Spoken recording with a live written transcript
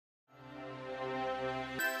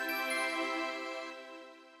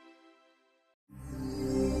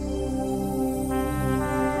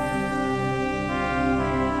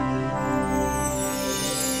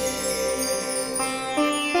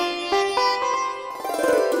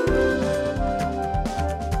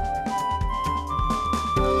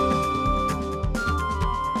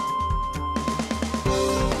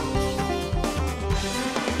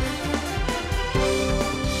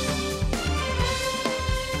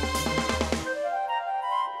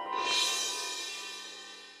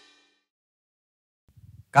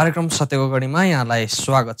कार्यक्रम सत्यको गढीमा यहाँलाई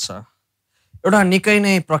स्वागत छ। एउटा निकै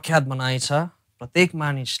नै प्रख्यात भनाइ छ, प्रत्येक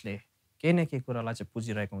मानिसले केही न केही कुरालाई चाहिँ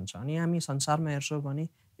पुजिरहेको हुन्छ अनि हामी संसारमा हेर्छौँ भने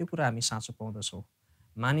यो कुरा हामी साँचो पाउँदछौँ।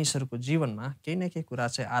 मानिसहरूको जीवनमा केही न केही कुरा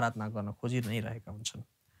चाहिँ आराधना गर्न खोजि नै रहेका हुन्छन्।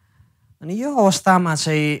 अनि यो अवस्थामा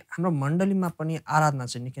चाहिँ हाम्रो मण्डलीमा पनि आराधना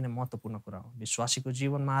चाहिँ निकै नै महत्त्वपूर्ण कुरा हो। विश्वासीको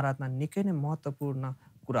जीवनमा आराधना निकै नै महत्त्वपूर्ण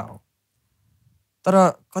कुरा हो। तर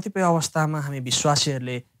कतिपय अवस्थामा हामी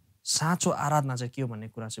विश्वासीहरूले साँचो आराधना चाहिँ के हो भन्ने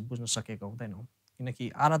कुरा चाहिँ बुझ्न सकेका हुँदैनौँ।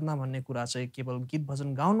 किनकि आराधना भन्ने कुरा चाहिँ केवल गीत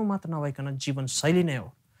भजन गाउनु मात्र नभइकन जीवनशैली नै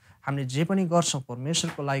हो। हामीले जे पनि गर्छौँ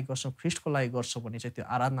परमेश्वरको लागि गर्छौँ, ख्रीष्टको लागि गर्छौँ भने चाहिँ त्यो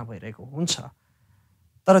आराधना भइरहेको हुन्छ।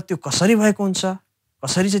 तर त्यो कसरी भएको हुन्छ,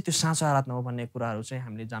 कसरी चाहिँ त्यो साँचो आराधना हो भन्ने कुराहरू चाहिँ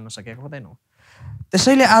हामीले जान्न सकेका हुँदैनौँ।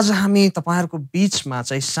 त्यसैले आज हामी तपाईँहरूको बिचमा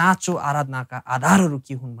चाहिँ साँचो आराधनाका आधारहरू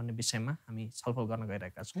के हुन् भन्ने विषयमा हामी छलफल गर्न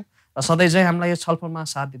गइरहेका छौँ। र सधैँ चाहिँ हामीलाई यो छलफलमा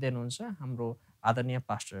साथ दिँदै हुनुहुन्छ हाम्रो आदरणीय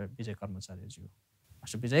पास्टर विजय कर्मचार्यज्यू।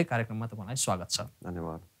 पास्टर विजय, कार्यक्रममा तपाईँलाई स्वागत छ।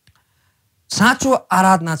 धन्यवाद। साँचो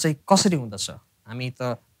आराधना चाहिँ कसरी हुँदछ? हामी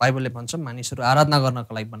त बाइबलले भन्छौँ मानिसहरू आराधना गर्नको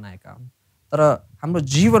लागि बनाएका हुन्। तर हाम्रो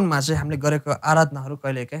जीवनमा चाहिँ हामीले गरेको आराधनाहरू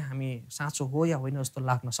कहिलेकाहीँ हामी साँचो हो या होइन जस्तो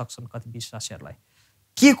लाग्न सक्छन् कति विश्वासीहरूलाई।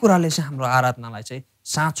 के कुराले चाहिँ हाम्रो आराधनालाई चाहिँ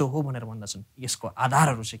साँचो हो भनेर भन्दछन्? यसको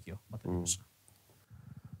आधारहरू चाहिँ के हो बताउनुहोस् न।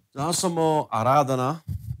 जहाँसम्म आराधना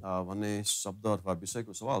भन्ने शब्द अथवा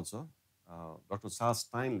विषयको सवाल छ, डाक्टर चार्ल्स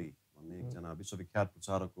स्टाइनली भन्ने एकजना विश्वविख्यात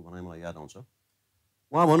प्रचारकको भनाइ मलाई याद आउँछ।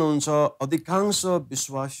 उहाँ भन्नुहुन्छ, अधिकांश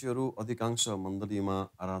विश्वासीहरू अधिकांश मण्डलीमा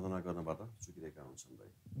आराधना गर्नबाट चुकिरहेका हुन्छन् भाइ।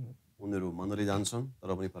 उनीहरू मण्डली जान्छन् तर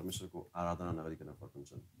पनि परमेश्वरको आराधना नगरिकन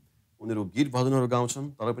फर्कन्छन्। उनीहरू गीत भजनहरू गाउँछन्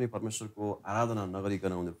तर पनि परमेश्वरको आराधना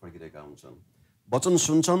नगरिकन उनीहरू फर्किरहेका हुन्छन्। वचन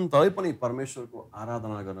सुन्छन् तरै पनि परमेश्वरको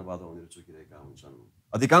आराधना गर्नबाट उनीहरू चुकिरहेका हुन्छन्।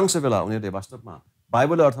 अधिकांश बेला उनीहरूले वास्तवमा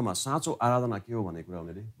बाइबल अर्थमा साँचो आराधना के हो भन्ने कुरा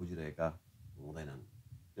उनीहरूले बुझिरहेका हुँदैनन्।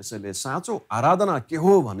 त्यसैले साँचो आराधना के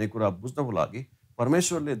हो भन्ने कुरा बुझ्नको लागि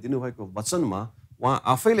परमेश्वरले दिनुभएको वचनमा उहाँ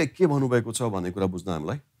आफैले के भन्नुभएको छ भन्ने कुरा बुझ्न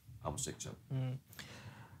हामीलाई आवश्यक छ।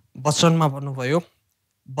 वचनमा भन्नुभयो,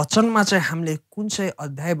 वचनमा चाहिँ हामीले कुन चाहिँ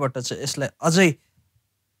अध्यायबाट चाहिँ यसलाई अझै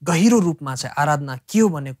गहिरो रूपमा चाहिँ आराधना के हो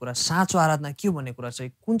भन्ने कुरा, साँचो आराधना के हो भन्ने कुरा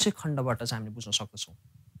चाहिँ कुन चाहिँ खण्डबाट चाहिँ हामीले बुझ्न सक्दछौँ?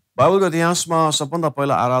 बाइबलको इतिहासमा सबभन्दा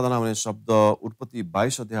पहिला आराधना भन्ने शब्द उत्पत्ति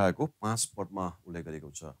 22 अध्यायको 5 पदमा उल्लेख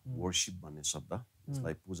गरेको छ। वर्शिप भन्ने शब्द,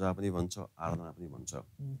 यसलाई पूजा पनि भन्छ, आराधना पनि भन्छ।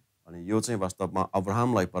 अनि यो चाहिँ वास्तवमा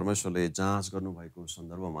अब्राहमलाई परमेश्वरले जाँच गर्नुभएको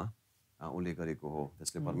सन्दर्भमा उल्लेख गरेको हो।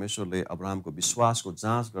 त्यसले परमेश्वरले अब्राहमको विश्वासको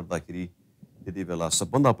जाँच गर्दाखेरि त्यति बेला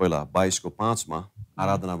सबभन्दा पहिला 22:5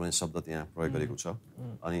 आराधना भन्ने शब्द त्यहाँ प्रयोग गरेको छ।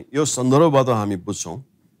 अनि यो सन्दर्भबाट हामी बुझ्छौँ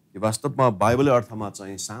कि वास्तवमा बाइबल अर्थमा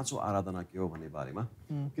चाहिँ साँचो आराधना के हो भन्ने बारेमा।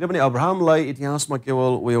 किनभने अब्राहमलाई इतिहासमा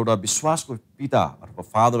केवल ऊ एउटा विश्वासको पिता अथवा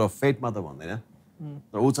फादर अफ फेथ मात्र भन्दैन,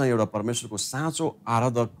 तर ऊ चाहिँ एउटा परमेश्वरको साँचो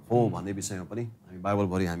आराधक हो भन्ने विषयमा पनि हामी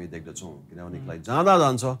बाइबलभरि हामी देख्दछौँ। किनभने जाँदा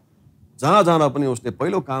जान्छ, जहाँ जाँदा पनि उसले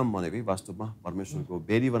पहिलो काम भनेकै वास्तवमा परमेश्वरको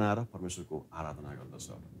बेदी बनाएर परमेश्वरको आराधना गर्दछ।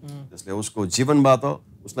 त्यसले उसको जीवनबाट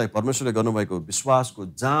उसलाई परमेश्वरले गर्नुभएको विश्वासको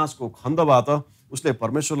जाँचको खण्डबाट उसले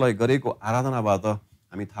परमेश्वरलाई गरेको आराधनाबाट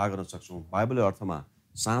हामी थाहा गर्न सक्छौँ बाइबल अर्थमा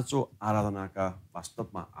साँचो आराधनाका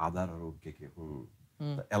वास्तवमा आधारहरू के हुन्।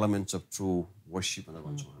 The elements of true worship भनेर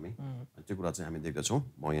भन्छौँ हामी। त्यो कुरा चाहिँ हामी देख्दछौँ।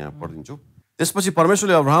 म यहाँ पढिदिन्छु। त्यसपछि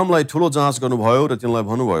परमेश्वरले अब्राहमलाई ठुलो जाँच गर्नुभयो र तिनलाई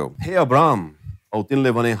भन्नुभयो, हे अब्राहम। औ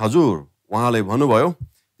तिनले भने, हजुर। उहाँले भन्नुभयो,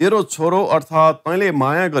 तेरो छोरो अर्थात् तैँले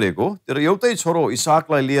माया गरेको तेरो एउटै छोरो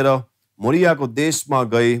इसाकलाई लिएर मोरियाको देशमा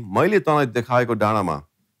गई मैले तँलाई देखाएको डाँडामा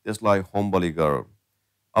त्यसलाई होम बलि गर।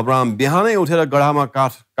 अब्राहम बिहानै उठेर गढामा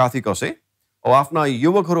काठी कसे औ आफ्ना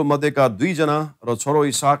युवकहरू मध्येका 2 जना र छोरो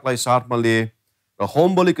इसाकलाई साथमा लिए र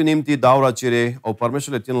होम बलिको निम्ति दाउरा चिरे औ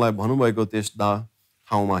परमेश्वरले तिनलाई भन्नुभएको त्यस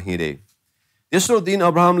ठाउँमा हिँडे। तेस्रो दिन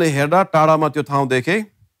अब्राहमले हेर्दा टाढामा त्यो ठाउँ देखे।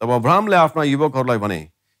 तब अब्राहमले आफ्ना युवकहरूलाई भने,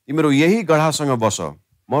 तिमीहरू यही गढासँग बस,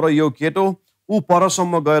 म र यो केटो ऊ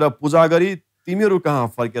परसम्म गएर पूजा गरी तिमीहरू कहाँ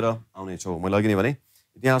फर्केर आउनेछौ। मैले अघि नै भने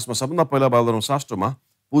इतिहासमा सबभन्दा पहिला बाइबल शास्त्रमा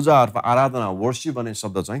पूजा अथवा आराधना वर्शिप भन्ने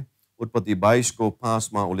शब्द चाहिँ उत्पत्ति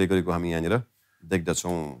 22:5 उल्लेख गरेको हामी यहाँनिर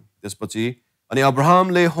देख्दछौँ। त्यसपछि अनि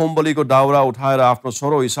अब्राहमले होम बलिको दाउरा उठाएर आफ्नो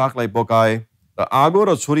छोरो इसाकलाई बोकाए र आगो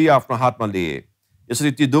र छुरी आफ्नो हातमा लिए।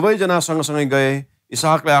 यसरी ती दुवैजना सँगसँगै गए।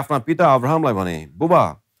 इसाकले आफ्ना पिता अब्राहमलाई भने, बुबा।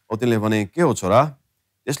 औ तिनले भने, के हो छोरा?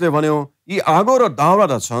 यसले भन्यो, यी आगो र दाउरा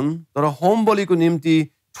त छन्, तर होम बलिको निम्ति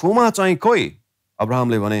ठुमा चाहिँ कोही?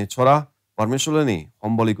 अब्राहमले भने, छोरा, परमेश्वरले नै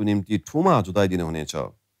होम बलिको निम्ति ठुमा जुटाइदिनु हुनेछ।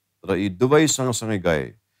 र यी दुवै सँगसँगै गए।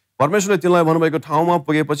 परमेश्वरले तिनलाई भन्नुभएको ठाउँमा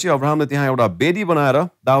पुगेपछि अब्राहमले त्यहाँ एउटा बेदी बनाएर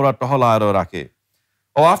दाउरा टहलाएर राखे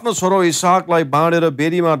औ आफ्नो छोरो इसाकलाई बाँडेर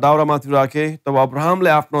बेदीमा दाउरामाथि राखे। तब अब्राहमले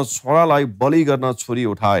आफ्नो छोरालाई बलि गर्न छुरी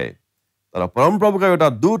उठाए। तर परमप्रभुका एउटा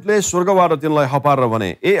दूतले स्वर्गबाट तिनलाई हपारेर भने,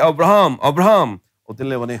 ए अब्राहम अब्राहम।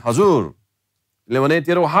 तिनले भने, हजुर। तिनले भने,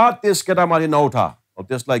 तेरो हात त्यस केटामाथि नउठा,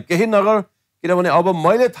 त्यसलाई केही नगर, किनभने अब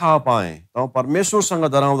मैले थाहा पाएँ तँ परमेश्वरसँग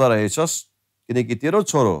डराउँदा रहेछस्, किनकि तेरो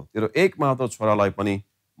छोरो, तेरो एक मात्र छोरालाई पनि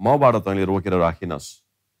मबाट तैँले रोकेर राखिनस्।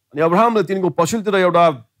 अनि अब्राहमले तिनको पछिल्तिर एउटा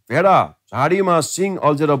भेडा झाडीमा सिङ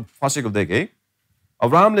अल्झेर फसेको देखे।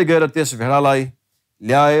 अब्राहमले गएर त्यस भेडालाई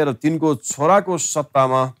ल्याएर तिनको छोराको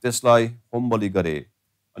सट्टामा त्यसलाई होमबलि गरे।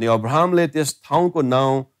 अनि अब्राहमले त्यस ठाउँको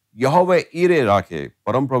नाउँ यहोवा इरे राखे,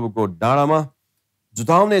 परमप्रभुको डाँडामा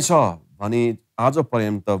जुटाउने छ भनी आज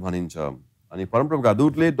पर्यन्त भनिन्छ। अनि परमप्रभुका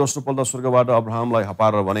दूतले दोस्रोपल्ट स्वर्गबाट अब्राहमलाई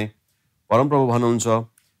हपारेर भने, परमप्रभु भन्नुहुन्छ,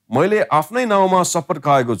 मैले आफ्नै नाउँमा शपथ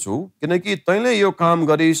खाएको छु, किनकि तैँले यो काम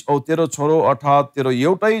गरिस् औ तेरो छोरो अर्थात् तेरो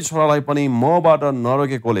एउटै छोरालाई पनि मबाट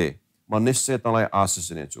नरोकेकोले म निश्चय तँलाई आशिष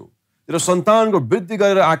दिनेछु। तेरो सन्तानको वृद्धि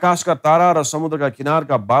गरेर आकाशका तारा र समुद्रका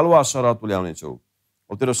किनारका बालुवा सरह तुल्याउनेछु।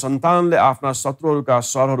 औ तेरो सन्तानले आफ्ना शत्रुहरूका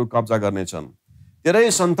सहरहरू कब्जा गर्नेछन्।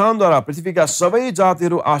 तेरै सन्तानद्वारा पृथ्वीका सबै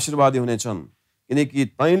जातिहरू आशीर्वादी हुनेछन्, किनकि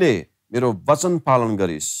तैँले मेरो वचन पालन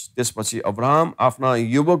गरिस्। त्यसपछि अब्राहम आफ्ना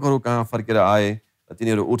युवकहरू कहाँ फर्केर आए र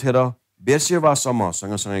तिनीहरू उठेर बेर्सेबासम्म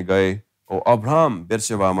सँगसँगै गए औ अब्राहम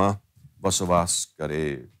बेर्सेबामा बसोबास गरे।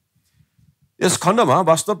 यस खण्डमा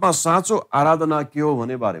वास्तवमा साँचो आराधना के हो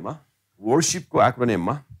भन्ने बारेमा वर्शिपको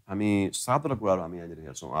एक्रोनिममा हामी 7वटा कुराहरू हामी यहाँनिर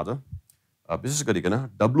हेर्छौँ आज। विशेष गरिकन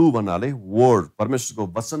डब्लु भन्नाले वर्ड, परमेश्वरको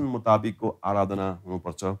वचन मुताबिकको आराधना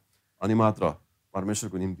हुनुपर्छ, अनि मात्र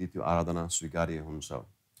परमेश्वरको निम्ति त्यो आराधना स्वीकार्य हुन्छ।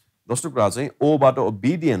 दोस्रो कुरा चाहिँ ओबाट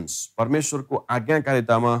ओबिडियन्स, परमेश्वरको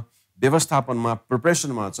आज्ञाकारितामा, व्यवस्थापनमा,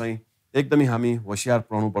 प्रिपरेसनमा चाहिँ एकदमै हामी होसियार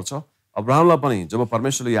रहनुपर्छ। अब्राहमलाई पनि जब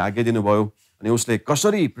परमेश्वरले आज्ञा दिनुभयो अनि उसले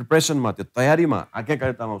कसरी प्रिपरेसनमा, त्यो तयारीमा,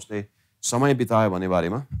 आज्ञाकारितामा उसले समय बितायो भन्ने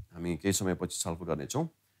बारेमा हामी केही समयपछि छलफल गर्नेछौँ।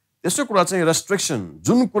 तेस्रो कुरा चाहिँ रेस्ट्रिक्सन,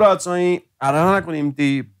 जुन कुरा चाहिँ आराधनाको निम्ति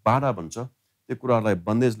बाधा बन्छ त्यो कुराहरूलाई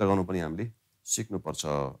बन्देज लगाउनु पनि हामीले सिक्नुपर्छ।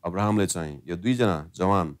 अब्राहमले चाहिँ यो दुईजना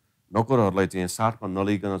जवान नोकरहरूलाई चाहिँ साथमा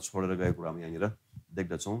नलिकन छोडेर गएको कुरा हामी यहाँनिर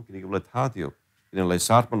देख्दछौँ, किनकि उसलाई थाहा थियो यिनीहरूलाई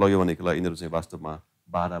साथमा लग्यो भनेदेखिलाई यिनीहरू चाहिँ वास्तवमा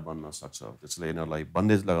बाधा बन्न सक्छ, त्यसले यिनीहरूलाई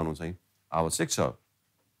बन्देज लगाउनु चाहिँ आवश्यक छ।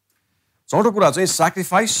 चौथो कुरा चाहिँ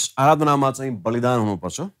सेक्रिफाइस, आराधनामा चाहिँ बलिदान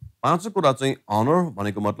हुनुपर्छ। पाँचौँ कुरा चाहिँ अनर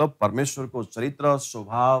भनेको मतलब परमेश्वरको चरित्र,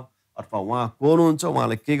 स्वभाव अथवा उहाँ को हुनुहुन्छ,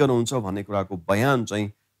 उहाँले के गर्नुहुन्छ भन्ने कुराको बयान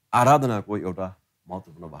चाहिँ आराधनाको एउटा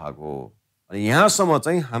महत्त्वपूर्ण भाग हो। अनि यहाँसम्म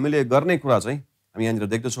चाहिँ हामीले गर्ने कुरा चाहिँ हामी यहाँनिर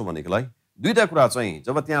देख्दछौँ भनेकोलाई दुईवटा कुरा चाहिँ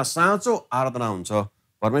जब त्यहाँ साँचो आराधना हुन्छ,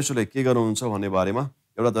 परमेश्वरले के गर्नुहुन्छ भन्ने बारेमा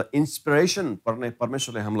एउटा त इन्सपिरेसन पर्ने,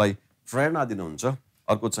 परमेश्वरले हामीलाई प्रेरणा दिनुहुन्छ।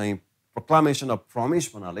 अर्को चाहिँ प्रोक्लामेसन अफ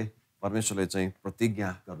प्रमिस भन्नाले परमेश्वरले चाहिँ प्रतिज्ञा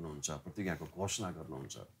गर्नुहुन्छ, प्रतिज्ञाको घोषणा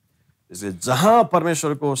गर्नुहुन्छ। त्यसले जहाँ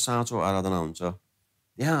परमेश्वरको साँचो आराधना हुन्छ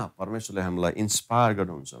त्यहाँ परमेश्वरले हामीलाई इन्सपायर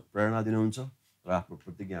गर्नुहुन्छ, प्रेरणा दिनुहुन्छ र आफ्नो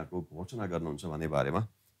प्रतिज्ञाको घोषणा गर्नुहुन्छ भन्ने बारेमा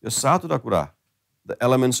यो 7वटा कुरा the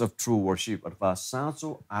elements of true worship अथवा साँचो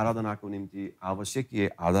आराधनाको निम्ति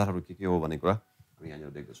आवश्यकीय आधारहरू के हो भन्ने कुरा हामी यहाँनिर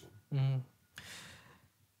देख्दछौँ।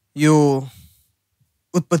 यो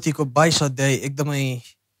उत्पत्तिको 22 अध्याय एकदमै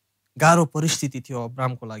गाह्रो परिस्थिति थियो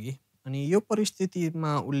अब्रामको लागि। अनि यो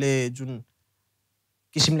परिस्थितिमा उसले जुन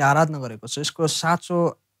किसिमले आराधना गरेको छ यसको साँचो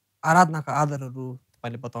आराधनाका आधारहरू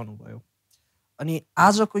तपाईँले बताउनु भयो। अनि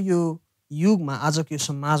आजको यो युगमा, आजको यो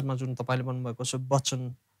समाजमा जुन तपाईँले भन्नुभएको छ वचन,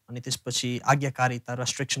 अनि त्यसपछि आज्ञाकारिता,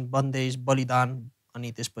 रेस्ट्रिक्सन, बन्देज, बलिदान,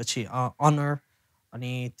 अनि त्यसपछि अनर,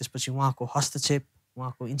 अनि त्यसपछि उहाँको हस्तक्षेप,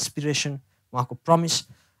 उहाँको इन्सपिरेसन, उहाँको प्रमिस,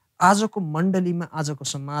 आजको मण्डलीमा, आजको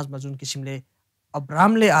समाजमा जुन किसिमले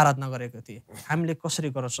अब्रामले आराधना गरेको थिए हामीले कसरी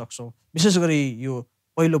गर्न सक्छौँ? विशेष गरी यो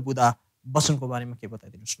पहिलो बुँदा वचनको बारेमा के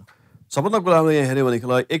बताइदिनुहोस् न। सबभन्दा कुरा हामीले यहाँ हेऱ्यौँ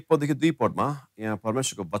भनेदेखिलाई 1 पददेखि 2 पदमा यहाँ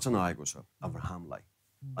परमेश्वरको वचन आएको छ अब्राहमलाई।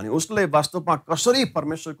 अनि उसले वास्तवमा कसरी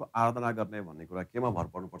परमेश्वरको आराधना गर्ने भन्ने कुरा केमा भर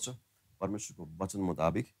पर्नुपर्छ? परमेश्वरको वचन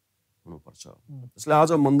मुताबिक हुनुपर्छ। त्यसले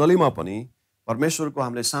आज मण्डलीमा पनि परमेश्वरको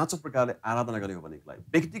हामीले साँचो प्रकारले आराधना गर्ने हो भनेदेखिलाई,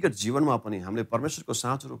 व्यक्तिगत जीवनमा पनि हामीले परमेश्वरको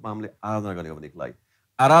साँचो रूपमा हामीले आराधना गर्ने हो भनेदेखिलाई,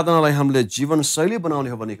 आराधनालाई हामीले जीवनशैली बनाउने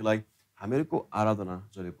हो भनेदेखिलाई हामीहरूको आराधना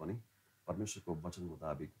जहिले पनि परमेश्वरको वचन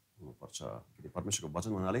मुताबिक हुनुपर्छ। किनकि परमेश्वरको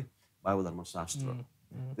वचन भन्नाले बाइबल धर्मशास्त्र।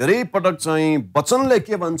 धेरै पटक चाहिँ वचनले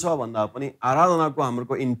के भन्छ भन्दा पनि आराधनाको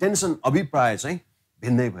हाम्रो इन्टेन्सन, अभिप्राय चाहिँ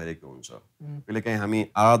भिन्दै भइरहेको हुन्छ। कहिलेकाहीँ हामी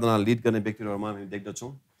आराधना लिड गर्ने व्यक्तिहरूमा हामी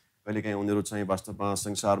देख्दछौँ, कहिलेकाहीँ उनीहरू चाहिँ वास्तवमा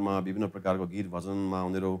संसारमा विभिन्न प्रकारको गीत भजनमा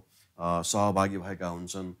उनीहरू सहभागी भएका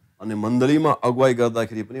हुन्छन्। अनि मण्डलीमा अगुवाई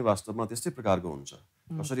गर्दाखेरि पनि वास्तवमा त्यस्तै प्रकारको हुन्छ।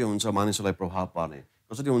 कसरी हुन्छ मानिसहरूलाई प्रभाव पार्ने,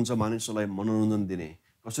 कसरी हुन्छ मानिसहरूलाई मनोरञ्जन दिने,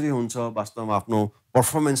 कसरी हुन्छ वास्तवमा आफ्नो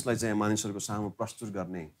पर्फर्मेन्सलाई चाहिँ मानिसहरूको सामु प्रस्तुत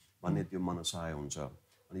गर्ने भन्ने त्यो मनसाय हुन्छ।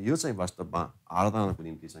 अनि यो चाहिँ वास्तवमा आराधनाको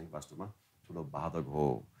निम्ति चाहिँ वास्तवमा ठुलो बाधक हो।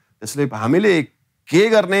 त्यसले हामीले के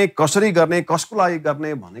गर्ने, कसरी गर्ने, कसको लागि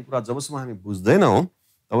गर्ने भन्ने कुरा जबसम्म हामी बुझ्दैनौँ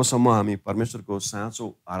तबसम्म हामी परमेश्वरको साँचो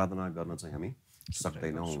आराधना गर्न चाहिँ हामी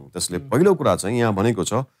सक्दैनौँ। त्यसले पहिलो कुरा चाहिँ यहाँ भनेको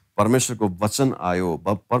छ परमेश्वरको वचन आयो।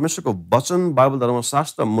 परमेश्वरको वचन बाइबल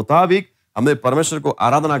धर्मशास्त्र मुताबिक हामीले परमेश्वरको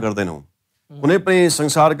आराधना गर्दैनौँ। कुनै पनि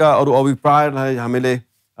संसारका अरू अभिप्रायलाई हामीले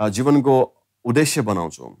जीवनको उद्देश्य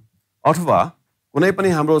बनाउँछौँ अथवा कुनै पनि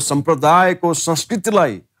हाम्रो सम्प्रदायको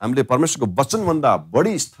संस्कृतिलाई हामीले परमेश्वरको वचनभन्दा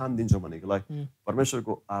बढी स्थान दिन्छौँ भनेकोलाई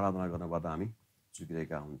परमेश्वरको आराधना गर्नबाट हामी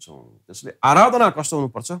चुकिरहेका हुन्छौँ। त्यसले आराधना कस्तो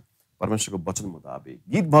हुनुपर्छ? परमेश्वरको वचन मुताबिक।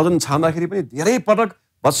 गीत भजन छान्दाखेरि पनि धेरै पटक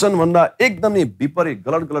वचनभन्दा एकदमै विपरीत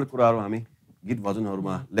गलत कुराहरू हामी गीत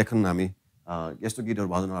भजनहरूमा लेखन हामी यस्तो गीतहरू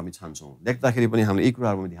भजनहरू हामी छान्छौँ। लेख्दाखेरि पनि हामीले यी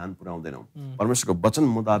कुराहरूमा ध्यान पुर्याउँदैनौँ परमेश्वरको वचन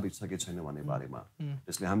मुताबिक छ कि छैन भन्ने बारेमा।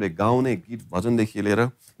 त्यसले हामीले गाउने गीत भजनदेखि लिएर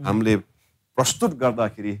हामीले प्रस्तुत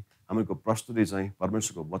गर्दाखेरि हाम्रो प्रस्तुति चाहिँ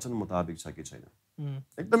परमेश्वरको वचन मुताबिक छ कि छैन।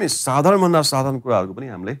 एकदमै साधारणभन्दा साधारण कुराहरूको पनि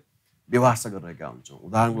हामीले व्यवस्था गरिरहेका हुन्छौँ।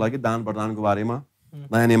 उदाहरणको लागि दान वरदानको बारेमा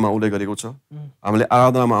नयाँ नियममा उल्लेख गरेको छ। हामीले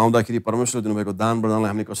आराधनामा आउँदाखेरि परमेश्वरले दिनुभएको दान वरदानलाई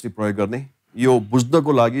हामीले कसरी प्रयोग गर्ने यो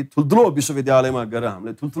बुझ्नको लागि ठुल्ठुलो विश्वविद्यालयमा गएर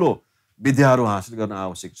हामीले ठुल्ठुलो विद्याहरू हासिल गर्न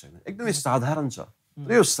आवश्यक छैन। एकदमै साधारण छ।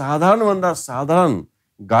 र यो साधारणभन्दा साधारण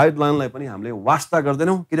गाइडलाइनलाई पनि हामीले वास्ता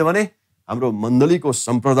गर्दैनौँ किनभने हाम्रो मण्डलीको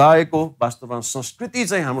सम्प्रदायको वास्तवमा संस्कृति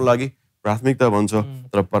चाहिँ हाम्रो लागि प्राथमिकता भन्छ।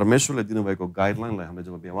 तर परमेश्वरले दिनुभएको गाइडलाइनलाई हामीले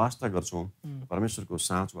जब व्यवस्था गर्छौँ परमेश्वरको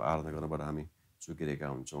साँचो आराधना गर्नबाट हामी चुकिरहेका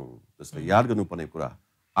हुन्छौँ। त्यसलाई याद गर्नुपर्ने कुरा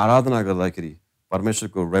आराधना गर्दाखेरि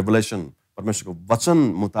परमेश्वरको रेभलेसन परमेश्वरको वचन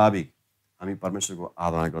मुताबिक हामी परमेश्वरको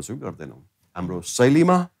आराधना गर्छौँ गर्दैनौँ। हाम्रो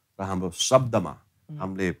शैलीमा र हाम्रो शब्दमा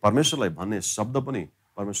हामीले परमेश्वरलाई भन्ने शब्द पनि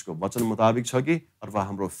परमेश्वरको वचन मुताबिक छ कि अथवा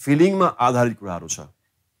हाम्रो फिलिङमा आधारित कुराहरू छ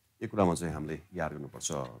यो कुरामा चाहिँ हामीले याद गर्नुपर्छ।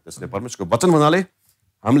 त्यसले परमेश्वरको वचन भन्नाले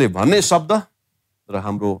हामीले भन्ने शब्द र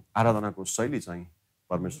हाम्रो आराधनाको शैली चाहिँ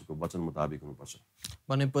परमेश्वरको वचन मुताबिक हुनुपर्छ।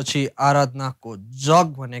 भनेपछि आराधनाको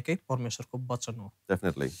जग भनेकै परमेश्वरको वचन हो।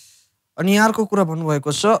 डेफिनेटली। अनि अर्को कुरा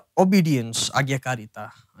भन्नुभएको छ ओबिडियन्स, आज्ञाकारिता।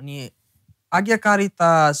 अनि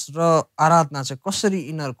आज्ञाकारिता र आराधना चाहिँ कसरी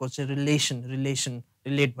यिनीहरूको चाहिँ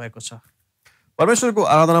रिलेट भएको छ? परमेश्वरको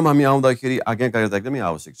आराधनामा हामी आउँदाखेरि आज्ञाकारिता एकदमै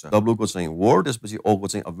आवश्यक छ। डब्लुको चाहिँ वर्ड, त्यसपछि ओको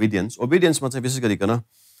चाहिँ ओबिडियन्स। ओबिडियन्समा चाहिँ विशेष गरिकन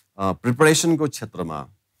प्रिपरेसनको क्षेत्रमा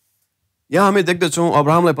यहाँ हामी देख्दछौँ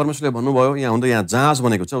अब्राहमलाई परमेश्वरले भन्नुभयो यहाँ जाँच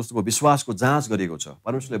भनेको छ, उसको विश्वासको जाँच गरिएको छ।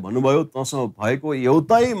 परमेश्वरले भन्नुभयो तँसँग भएको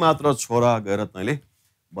एउटै मात्र छोरा गएर तैँले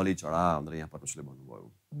बलि चढा भनेर यहाँ परमेश्वरले भन्नुभयो।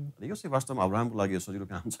 अनि यो चाहिँ वास्तवमा अब्राहमको लागि सजिलो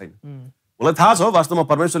काम छैन। उसलाई थाहा छ वास्तवमा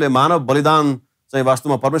परमेश्वरले मानव बलिदान चाहिँ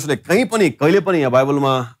वास्तवमा परमेश्वरले कहिले पनि यहाँ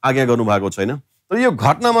बाइबलमा आज्ञा गर्नुभएको छैन। तर यो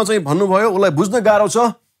घटनामा चाहिँ भन्नुभयो, उसलाई बुझ्न गाह्रो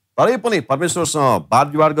छ तरै पनि परमेश्वरसँग वाद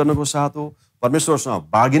विवाद गर्नको साथ हो, परमेश्वरसँग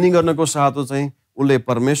बार्गेनिङ गर्नको साथ हो चाहिँ उसले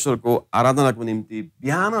परमेश्वरको आराधनाको निम्ति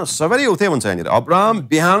बिहान सबैले उठे भन्छ यहाँनिर। अब्राहम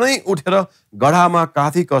बिहानै उठेर गढामा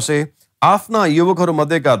काठी कसे, आफ्ना युवकहरू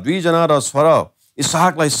मध्येका 2 जना र छोरा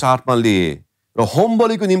इसहाकलाई साथमा लिए र होम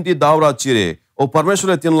बलिको निम्ति दाउरा चिरे ओ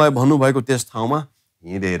परमेश्वरले तिनलाई भन्नुभएको त्यस ठाउँमा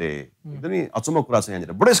हिँडे रे। एकदमै अचम्मको कुरा छ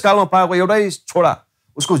यहाँनिर। बुढेसकालमा पाएको एउटै छोरा,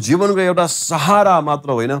 उसको जीवनको एउटा सहारा मात्र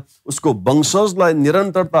होइन, उसको वंशजलाई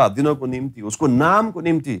निरन्तरता दिनको निम्ति, उसको नामको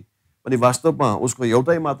निम्ति पनि वास्तवमा उसको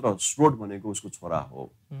एउटै मात्र स्रोत भनेको उसको छोरा हो।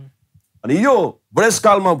 अनि यो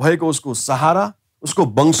बुढेसकालमा भएको उसको सहारा, उसको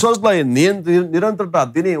वंशजलाई निरन्तरता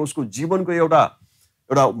दिने उसको जीवनको एउटा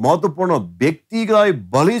महत्त्वपूर्ण व्यक्तिलाई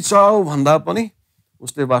बलि चढाऊ भन्दा पनि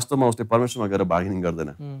उसले परमेश्वरमा गएर बार्गेनिङ गर्दैन।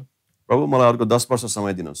 प्रभु मलाई अर्को 10 वर्ष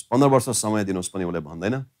समय दिनुहोस्, 15 वर्ष समय दिनुहोस् पनि उसले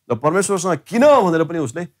भन्दैन। र परमेश्वरसँग किन भनेर पनि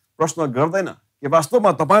उसले प्रश्न गर्दैन कि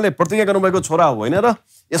वास्तवमा तपाईँले प्रतिज्ञा गर्नुभएको छोरा होइन र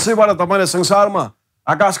यसैबाट तपाईँले संसारमा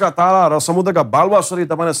आकाशका तारा र समुद्रका बालुवासरी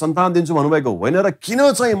तपाईँले सन्तान दिन्छु भन्नुभएको होइन र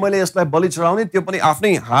किन चाहिँ मैले यसलाई बलि चढाउने, त्यो पनि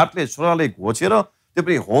आफ्नै हातले छोराले घोचेर, त्यो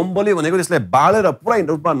पनि होम बलि भनेको यसलाई बालेर पुरै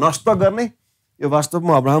रूपमा नष्ट गर्ने, यो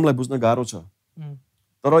वास्तवमा अब्राहमलाई बुझ्न गाह्रो छ।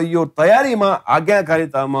 तर यो तयारीमा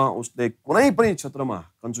आज्ञाकारितामा उसले कुनै पनि क्षेत्रमा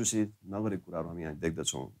कन्जुसी नगरेको कुराहरू हामी यहाँ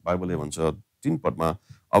देख्दछौँ। बाइबलले भन्छ 3 पदमा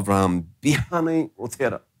अब्राहम बिहानै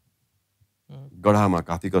उठेर गढामा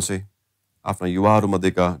काठी कसे, आफ्ना युवाहरू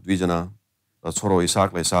मध्येका 2 जना र छोरो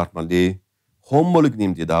इसहाकलाई साथमा लिए, होम बलिको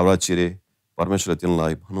निम्ति दाउरा चिरे, परमेश्वरले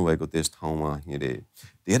तिनलाई भन्नुभएको त्यस ठाउँमा हिँडे।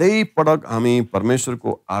 धेरै पटक हामी परमेश्वरको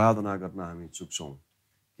आराधना गर्न हामी चुक्छौँ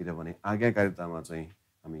किनभने आज्ञाकारितामा चाहिँ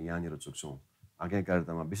हामी यहाँनिर चुक्छौँ।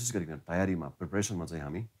 आज्ञाकारितामा विशेष गरिकन तयारीमा, प्रिपरेसनमा चाहिँ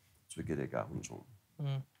हामी चुकिरहेका हुन्छौँ।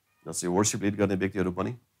 जस्तै वर्शिप लिड गर्ने व्यक्तिहरू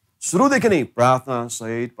पनि सुरुदेखि नै प्रार्थना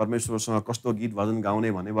सहित परमेश्वरसँग कस्तो गीत भजन गाउने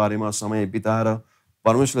भन्ने बारेमा समय बिताएर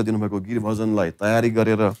परमेश्वरले दिनुभएको गीत भजनलाई तयारी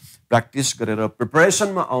गरेर, प्र्याक्टिस गरेर,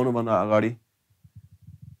 प्रिपरेसनमा आउनुभन्दा अगाडि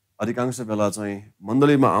अधिकांश बेला चाहिँ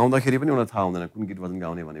मण्डलीमा आउँदाखेरि पनि उनीहरूलाई थाहा हुँदैन कुन गीत भजन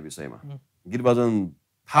गाउने भन्ने विषयमा। गीत भजन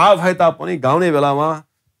थाहा भए तापनि गाउने बेलामा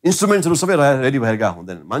इन्स्ट्रुमेन्ट्सहरू सबै रेडी भएका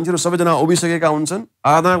हुँदैनन्। मान्छेहरू सबैजना उभिसकेका हुन्छन्,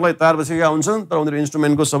 आराधनाको लागि तयार भइसकेका हुन्छन्, तर उनीहरू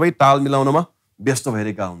इन्स्ट्रुमेन्टको सबै ताल मिलाउनमा व्यस्त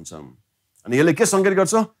भइरहेका हुन्छन्। अनि यसले के सङ्केत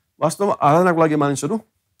गर्छ? वास्तवमा आराधनाको लागि मानिसहरू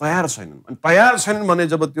तयार छैनन्। अनि तयार छैनन् भने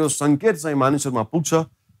जब त्यो सङ्केत चाहिँ मानिसहरूमा पुग्छ,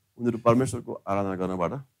 उनीहरू परमेश्वरको आराधना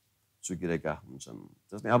गर्नबाट चुकिरहेका हुन्छन्।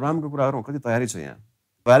 जस्तै अब्राहमको कुराहरूमा कति तयारी छ यहाँ।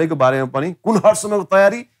 तयारीको बारेमा पनि कुन हदसम्मको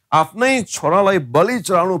तयारी? आफ्नै छोरालाई बलि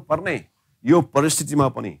चढाउनु पर्ने यो परिस्थितिमा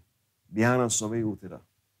पनि बिहान सबै उठेर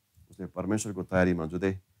उसले परमेश्वरको तयारीमा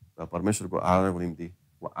जुटे र परमेश्वरको आराधनाको निम्ति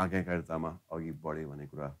ऊ आज्ञाकारितामा अघि बढे भन्ने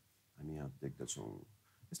कुरा हामी यहाँ देख्दछौँ।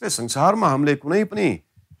 यसले संसारमा हामीले कुनै पनि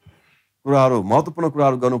कुराहरू महत्त्वपूर्ण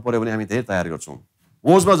कुराहरू गर्नु पर्यो भने हामी धेरै तयारी गर्छौँ।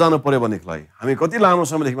 भोजमा जानु पर्यो भनेदेखिलाई हामी कति लामो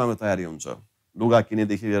समयदेखि हाम्रो तयारी हुन्छ। लुगा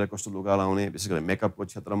किनेदेखि लिएर कस्तो लुगा लाउने, विशेष गरी मेकअपको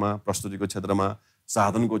क्षेत्रमा, प्रस्तुतिको क्षेत्रमा,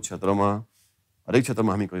 साधनको क्षेत्रमा, हरेक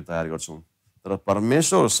क्षेत्रमा हामी कति तयारी गर्छौँ। तर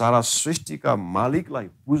परमेश्वर सारा सृष्टिका मालिकलाई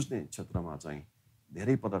बुझ्ने क्षेत्रमा चाहिँ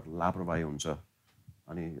धेरै पटक लापरवाही हुन्छ।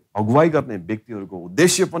 अनि अगुवाई गर्ने व्यक्तिहरूको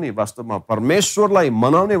उद्देश्य पनि वास्तवमा परमेश्वरलाई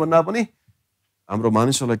मनाउने भन्दा पनि हाम्रो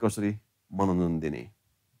मानिसहरूलाई कसरी मनोरञ्जन दिने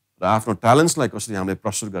र आफ्नो ट्यालेन्ट्सलाई कसरी हामीले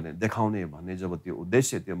प्रस्तुत गर्ने, देखाउने भन्ने जब त्यो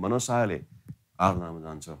उद्देश्य, त्यो मनसायले आराधनामा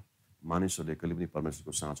जान्छ, मानिसहरूले कहिले पनि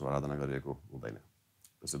परमेश्वरको साँचो आराधना गरिएको हुँदैन।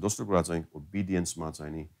 त्यसले दोस्रो कुरा चाहिँ ओबिडियन्समा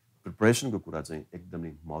चाहिँ नि प्रिपरेसनको कुरा चाहिँ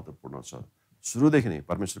एकदमै महत्त्वपूर्ण छ। सुरुदेखि नै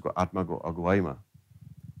परमेश्वरको आत्माको अगुवाईमा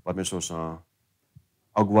परमेश्वरसँग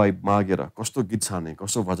अगुवाई मागेर कस्तो गीत छान्ने,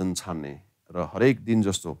 कस्तो भजन छान्ने र हरेक दिन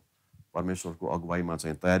जस्तो परमेश्वरको अगुवाईमा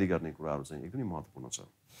चाहिँ तयारी गर्ने कुराहरू चाहिँ एकदमै महत्त्वपूर्ण छ।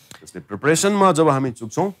 त्यसले प्रिपरेसनमा जब हामी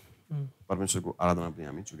चुक्छौँ, परमेश्वरको आराधना पनि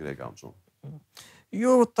हामी चुकिरहेका हुन्छौँ।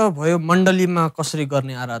 यो त भयो मण्डलीमा कसरी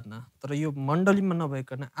गर्ने आराधना, तर यो मण्डलीमा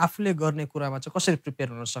नभइकन आफूले गर्ने कुरामा चाहिँ कसरी प्रिपेयर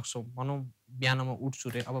हुन सक्छौँ? भनौँ बिहान म उठ्छु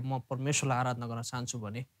रे, अब म परमेश्वरलाई आराधना गर्न चाहन्छु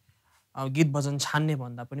भने गीत भजन छान्ने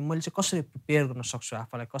भन्दा पनि मैले चाहिँ कसरी प्रिपेयर गर्न सक्छु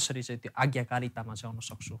आफूलाई, कसरी चाहिँ त्यो आज्ञाकारितामा चाहिँ आउन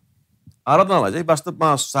सक्छु? आराधनालाई चाहिँ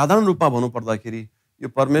वास्तवमा साधारण रूपमा भन्नुपर्दाखेरि यो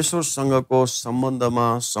परमेश्वरसँगको सम्बन्धमा,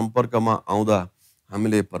 सम्पर्कमा आउँदा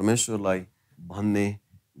हामीले परमेश्वरलाई भन्ने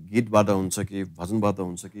गीतबाट हुन्छ कि, भजनबाट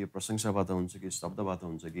हुन्छ कि, प्रशंसाबाट हुन्छ कि, शब्दबाट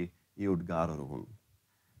हुन्छ कि, यी उद्गारहरू हुन्।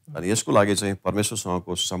 अनि यसको लागि चाहिँ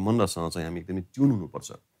परमेश्वरसँगको सम्बन्धसँग चाहिँ हामी एकदमै ट्युन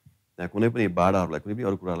हुनुपर्छ। त्यहाँ कुनै पनि बाधाहरूलाई, कुनै पनि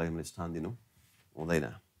अरू कुरालाई हामीले स्थान दिनु हुँदैन।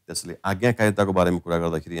 त्यसले आज्ञाकारिताको बारेमा कुरा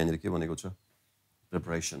गर्दाखेरि यहाँनिर के भनेको छ?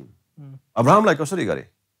 प्रिपरेसन। अब्राहमलाई कसरी गरे?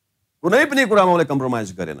 कुनै पनि कुरामा उसले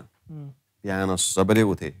कम्प्रोमाइज गरेन। बिहान सबैले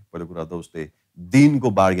उठे, पहिलो कुरा त उसले दिनको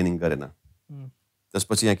बार्गेनिङ गरेन।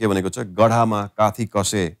 त्यसपछि यहाँ के भनेको छ? गढामा काठी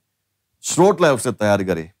कसे, स्रोतलाई उसले तयार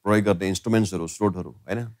गरे, प्रयोग गर्ने इन्स्ट्रुमेन्ट्सहरू, स्रोतहरू,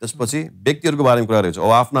 होइन? त्यसपछि व्यक्तिहरूको बारेमा कुरा गरेको छ।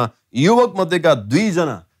 अब आफ्ना युवक मध्येका 2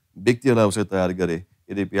 जना व्यक्तिहरूलाई उसले तयार गरे।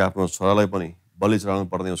 यद्यपि आफ्नो छोरालाई पनि बलि चढाउनु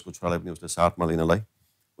पर्ने उसको छोरालाई पनि उसले साथमा लिनलाई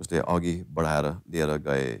उसले अघि बढाएर लिएर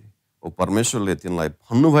गए। ओ परमेश्वरले तिनलाई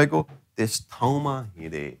भन्नुभएको त्यस ठाउँमा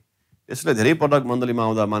हिँडे। त्यसले धेरै पटक मण्डलीमा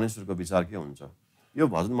आउँदा मानिसहरूको विचार के हुन्छ? यो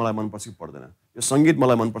भजन मलाई मनपर्छ कि पर्दैन, यो सङ्गीत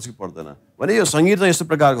मलाई मनपर्छ कि पर्दैन भने यो सङ्गीत चाहिँ यस्तो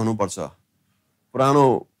प्रकारको हुनुपर्छ। पुरानो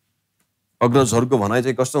अग्रजहरूको भनाइ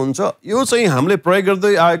चाहिँ कस्तो हुन्छ? यो चाहिँ हामीले प्रयोग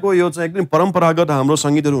गर्दै आएको यो चाहिँ एकदम परम्परागत हाम्रो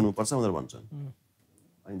सङ्गीतहरू हुनुपर्छ भनेर भन्छन्।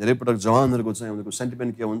 अनि धेरै पटक जवानहरूको चाहिँ उनीहरूको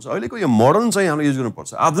सेन्टिमेन्ट के हुन्छ? अहिलेको यो मोडर्न चाहिँ हामीले युज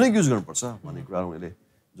गर्नुपर्छ, आधुनिक युज गर्नुपर्छ भन्ने कुरा उनीहरूले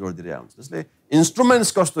जोड दिइरहेको हुन्छ। त्यसले इन्स्ट्रुमेन्ट्स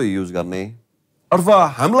कस्तो युज गर्ने अथवा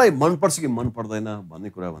हामीलाई मनपर्छ कि मन पर्दैन भन्ने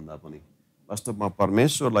कुरा भन्दा पनि वास्तवमा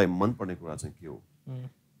परमेश्वरलाई मनपर्ने कुरा चाहिँ के हो,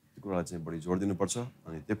 त्यो कुरालाई चाहिँ बढी जोड दिनुपर्छ।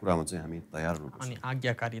 अनि त्यो कुरामा चाहिँ हामी तयार हुनुपर्छ। अनि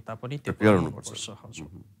आज्ञाकारिता पनि प्रिपेयर हुनुपर्छ।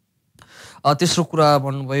 तेस्रो कुरा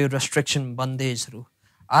भन्नुभयो रेस्ट्रिक्सन, बन्देजहरू।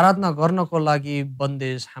 आराधना गर्नको लागि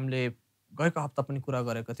बन्देज हामीले गएको हप्ता पनि कुरा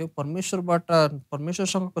गरेको थियौँ।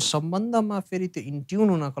 परमेश्वरसँगको सम्बन्धमा फेरि त्यो इन्ट्युन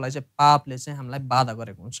हुनको लागि चाहिँ पापले चाहिँ हामीलाई बाधा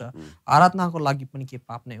गरेको हुन्छ। आराधनाको लागि पनि के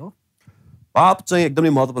पाप नै हो? पाप चाहिँ एकदमै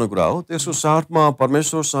महत्त्वपूर्ण कुरा हो। त्यसको साथमा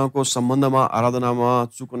परमेश्वरसँगको सम्बन्धमा, आराधनामा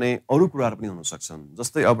चुक्ने अरू कुराहरू पनि हुन सक्छन्।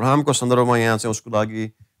 जस्तै अब्राहमको सन्दर्भमा यहाँ चाहिँ उसको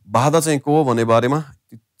लागि बाधा चाहिँ को हो भन्ने बारेमा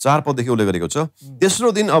 4 पददेखि उल्लेख गरेको छ।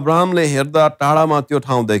 तेस्रो दिन अब्राहमले हेर्दा टाढामा त्यो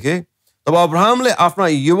ठाउँ देखे। तब अब्राहमले आफ्ना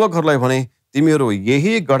युवकहरूलाई भने, तिमीहरू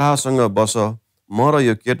यही गढासँग बस, म र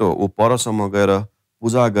यो केटो ऊ परसम्म गएर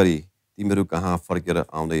पूजा गरी तिमीहरू कहाँ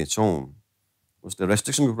फर्केर आउँदैछौँ। उसले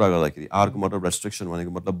रेस्ट्रिक्सनको कुरा गर्दाखेरि आरको मतलब रेस्ट्रिक्सन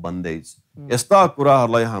भनेको मतलब बन्देज। यस्ता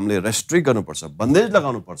कुराहरूलाई हामीले रेस्ट्रिक्ट गर्नुपर्छ, बन्देज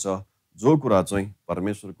लगाउनुपर्छ, जो कुरा चाहिँ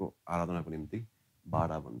परमेश्वरको आराधनाको निम्ति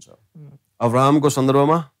बाधा बन्छ। अब्राहमको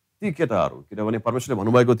सन्दर्भमा ती केटाहरू, किनभने परमेश्वरले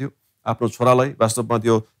भन्नुभएको थियो आफ्नो छोरालाई, वास्तवमा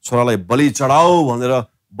त्यो छोरालाई बलि चढाओ भनेर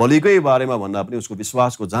बलिकै बारेमा भन्दा पनि उसको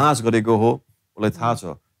विश्वासको जाँच गरेको हो। उसलाई थाहा छ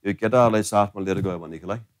यो केटाहरूलाई साथमा लिएर गयो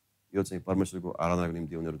भनेदेखिलाई यो चाहिँ परमेश्वरको आराधनाको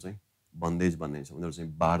निम्ति उनीहरू चाहिँ बन्देज बन्ने छ, उनीहरू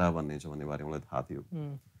चाहिँ बाधा बन्ने छ भन्ने बारे मलाई थाहा थियो।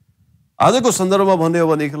 आजको सन्दर्भमा भन्ने हो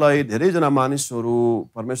भनेदेखिलाई धेरैजना मानिसहरू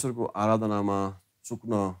परमेश्वरको आराधनामा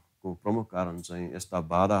चुक्नको प्रमुख कारण चाहिँ यस्ता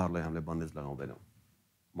बाधाहरूलाई हामीले बन्देज लगाउँदैनौँ।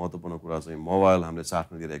 महत्त्वपूर्ण कुरा चाहिँ मोबाइल हामीले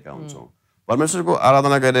साथमा लिइरहेका हुन्छौँ, परमेश्वरको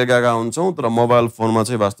आराधना गरिरहेका हुन्छौँ, तर मोबाइल फोनमा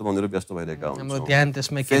चाहिँ वास्तवमा उनीहरू व्यस्त भइरहेका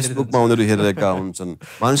हुन्छन्। फेसबुकमा उनीहरू हेरिरहेका हुन्छन्,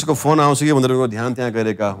 मानिसको फोन आउँछ कि उनीहरूको ध्यान त्यहाँ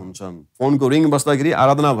गइरहेका हुन्छन्। फोनको रिङ बस्दाखेरि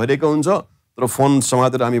आराधना भइरहेको हुन्छ, तर फोन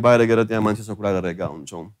समातेर हामी बाहिर गएर त्यहाँ मान्छेसँग कुरा गरिरहेका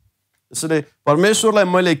हुन्छौँ। त्यसैले परमेश्वरलाई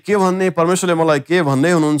मैले के भन्ने, परमेश्वरले मलाई के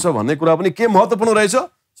भन्दै हुनुहुन्छ भन्ने कुरा पनि के महत्त्वपूर्ण रहेछ।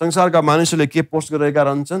 संसारका मानिसहरूले के पोस्ट गरिरहेका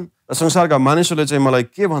रहन्छन् र संसारका मानिसहरूले चाहिँ मलाई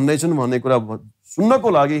के भन्दैछन् भन्ने कुरा सुन्नको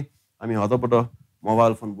लागि हामी हतपट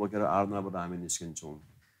मोबाइल फोन बोकेर आराधनाबाट हामी निस्किन्छौँ।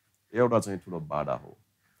 एउटा चाहिँ ठुलो बाधा हो।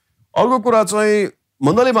 अर्को कुरा चाहिँ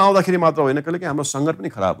मण्डलीमा आउँदाखेरि मात्र होइन, कहिलेकाहीँ हाम्रो सङ्गत पनि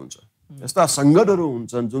खराब हुन्छ। यस्ता सङ्गतहरू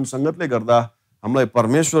हुन्छन् जुन सङ्गतले गर्दा हामीलाई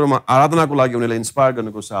परमेश्वरमा आराधनाको लागि उनीहरूलाई इन्सपायर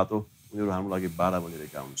गर्नुको साथ उनीहरू हाम्रो लागि बाधा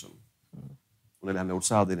बनिरहेका हुन्छन्। उनीहरूले हामीलाई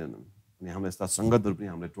उत्साह दिँदैनन् अनि हामीलाई यस्ता सङ्गतहरू पनि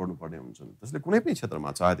हामीले तोड्नुपर्ने हुन्छन्। त्यसले कुनै पनि क्षेत्रमा,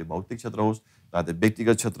 चाहे त्यो भौतिक क्षेत्र होस्, चाहे त्यो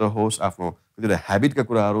व्यक्तिगत क्षेत्र होस्, आफ्नो कतिवटा ह्याबिटका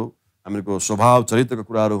कुराहरू, हामीहरूको स्वभाव चरित्रका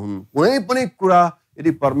कुराहरू हुन्, कुनै पनि कुरा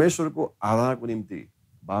यदि परमेश्वरको आराधनाको निम्ति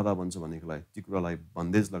बाधा बन्छ भनेदेखिलाई ती कुरालाई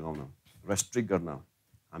बन्देज लगाउन, रेस्ट्रिक्ट गर्न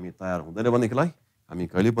हामी तयार हुँदैन भनेदेखिलाई हामी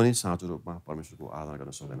कहिले पनि साँचो रूपमा परमेश्वरको आराधना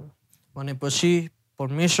गर्न सक्दैनौँ। भनेपछि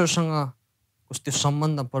परमेश्वरसँग त्यो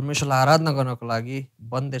सम्बन्ध, परमेश्वरलाई आराधना गर्नको लागि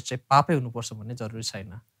बन्देज चाहिँ पापै हुनुपर्छ भन्ने जरुरी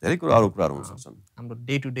छैन। धेरै कुराहरू हुन सक्छन्। हाम्रो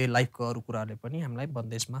डे टु डे लाइफको अरू कुराहरूले पनि हामीलाई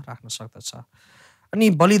बन्देजमा राख्न सक्दछ। अनि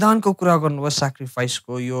बलिदानको कुरा गर्नुभयो,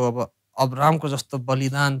 स्याक्रिफाइसको, यो अब अब्रामको जस्तो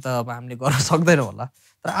बलिदान त अब हामीले गर्न सक्दैनौँ होला,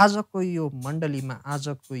 तर आजको यो मण्डलीमा,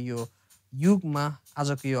 आजको यो युगमा,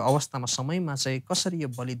 आजको यो अवस्थामा, समयमा चाहिँ कसरी यो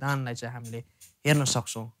बलिदानलाई चाहिँ हामीले हेर्न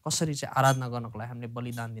सक्छौँ, कसरी चाहिँ आराधना गर्नको लागि हामीले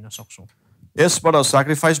बलिदान दिन सक्छौँ? यसबाट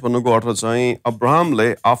स्याक्रिफाइस भन्नुको अर्थ चाहिँ अब्राहमले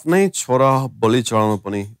आफ्नै छोरा बलि चढाउनु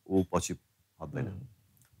पनि ऊ पछि हट्दैन,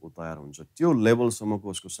 ऊ तयार हुन्छ। त्यो लेभलसम्मको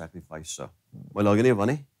उसको स्याक्रिफाइस छ। मैले अघि नै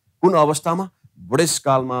भने कुन अवस्थामा?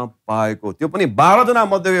 बुढेसकालमा पाएको, त्यो पनि 12 जना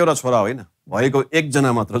मध्ये एउटा छोरा होइन, भएको 1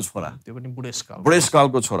 जना मात्र छोरा, त्यो पनि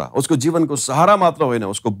बुढेसकालको छोरा। उसको जीवनको सहारा मात्र होइन,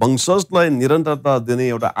 उसको वंशजलाई निरन्तरता दिने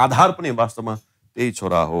एउटा आधार पनि वास्तवमा त्यही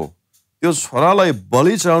छोरा हो। त्यो छोरालाई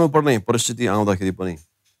बलि चढाउनु पर्ने परिस्थिति आउँदाखेरि पनि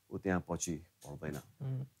ऊ त्यहाँ पछि पर्दैन।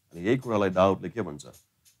 अनि यही कुरालाई दाउदले के भन्छ,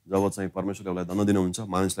 जब चाहिँ परमेश्वरले उसलाई दण्ड दिनुहुन्छ,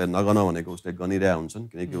 मानिसलाई नगन भनेको उसले गनिरहेका हुन्छन्,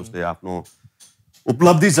 किनकि उसले आफ्नो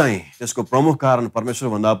उपलब्धि चाहिँ त्यसको प्रमुख कारण परमेश्वर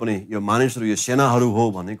भन्दा पनि यो मानिसहरू, यो सेनाहरू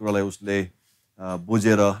हो भन्ने कुरालाई उसले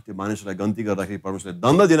बुझेर त्यो मानिसहरूलाई गन्ती गर्दाखेरि परमेश्वरले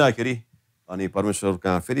दण्ड दिँदाखेरि अनि परमेश्वर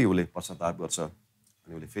कहाँ फेरि उसले पश्चाताप गर्छ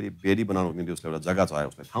अनि उसले फेरि बेडी बनाउनुको निम्ति उसले एउटा जग्गा चाह्यो,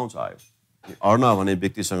 उसलाई ठाउँ चाह्यो। अर्ना भन्ने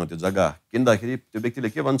व्यक्तिसँग त्यो जग्गा किन्दाखेरि त्यो व्यक्तिले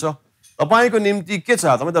के भन्छ, तपाईँको निम्ति के छ,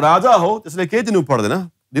 तपाईँ त राजा हो, त्यसले केही दिनु पर्दैन,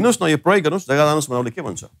 दिनुहोस् न, यो प्रयोग गर्नुहोस्, जग्गा जानुहोस् भनेर उसले के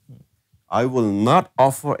भन्छ, I will not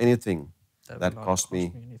offer anything that cost me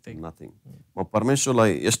nothing. म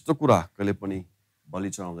परमेश्वरलाई यस्तो कुरा कहिले पनि बलि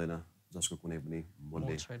चढाउँदैन जसको कुनै पनि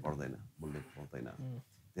मूल्य पर्दैन।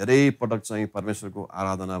 धेरै पटक चाहिँ परमेश्वरको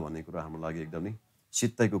आराधना भन्ने कुरा हाम्रो लागि एकदमै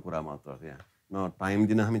चित्तैको कुरा मात्र। त्यहाँ न टाइम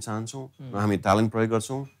दिन हामी चाहन्छौँ, न हामी ट्यालेन्ट प्रयोग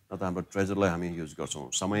गर्छौँ, न त हाम्रो ट्रेजरलाई हामी युज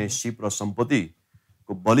गर्छौँ। समय, सिप र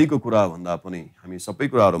सम्पत्तिको बलिको कुरा भन्दा पनि हामी सबै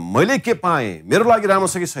कुराहरू मैले के पाएँ, मेरो लागि राम्रो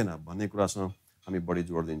छ कि छैन भन्ने कुरासँग हामी बढी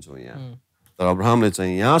जोड दिन्छौँ यहाँ। तर अब्राहमले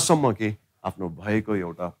चाहिँ यहाँसम्म कि आफ्नो भएको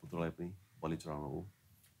एउटा पुत्रलाई पनि बलि चढाउनु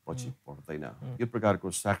पछि पर्दैन। यो प्रकारको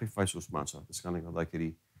स्याक्रिफाइस उसमा छ। त्यस कारणले गर्दाखेरि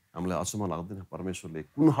हामीलाई अचम्म लाग्दैन परमेश्वरले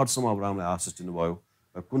कुन हदसम्म अब्राहमलाई आशिष दिनुभयो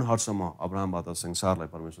र कुन हदसम्म अब्राहमबाट संसारलाई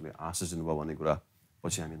परमेश्वरले आशिष दिनुभयो भन्ने कुरा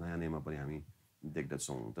पछि हामी नयाँ नियममा पनि हामी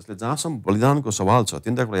देख्दछौँ। त्यसले जहाँसम्म बलिदानको सवाल छ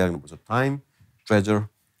तिनवटा कुरा याद गर्नुपर्छ, टाइम, ट्रेजर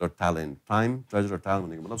र ट्यालेन्ट। टाइम, ट्रेजर र ट्यालेन्ट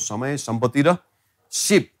भनेको मतलब समय, सम्पत्ति र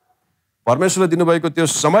सिप। परमेश्वरले दिनुभएको त्यो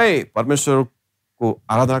समय परमेश्वरको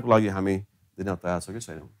आराधनाको लागि हामी दिन तयार छ कि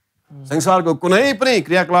छैनौँ। संसारको कुनै पनि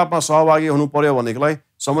क्रियाकलापमा सहभागी हुनु पर्यो भनेदेखिलाई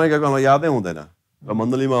समय गएको हामीलाई यादै हुँदैन। र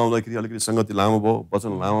मण्डलीमा आउँदाखेरि अलिकति सङ्गति लामो भयो,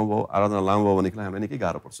 वचन लामो भयो, आराधना लामो भयो भनेदेखिलाई हामीलाई निकै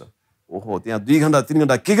गाह्रो पर्छ। ओहो, त्यहाँ 2 घन्टा 3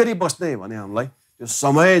 घन्टा के गरी बस्ने भने हामीलाई त्यो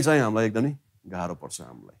समय चाहिँ हामीलाई एकदमै गाह्रो पर्छ।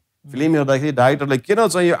 हामीलाई फिल्म हेर्दाखेरि डाइरेक्टरले किन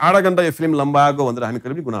चाहिँ यो 8 घन्टा यो फिल्म लम्बाएको भनेर हामी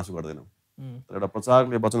कहिले पनि गुनासो गर्दैनौँ। तर एउटा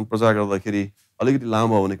प्रचारकले वचन प्रचार गर्दाखेरि अलिकति लामो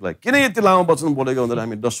भयो भनेदेखिलाई किन यति लामो वचन बोलेको भनेर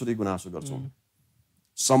हामी डसुरी गुनासो गर्छौँ।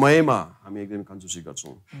 समयमा हामी एकदमै कन्जुसी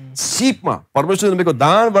गर्छौँ। सिपमा परमेश्वरले दिएको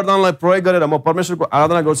दान वरदानलाई प्रयोग गरेर म परमेश्वरको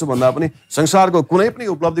आराधना गर्छु भन्दा पनि संसारको कुनै पनि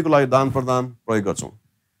उपलब्धिको लागि दान प्रदान प्रयोग गर्छौँ।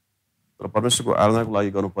 तर परमेश्वरको आराधनाको लागि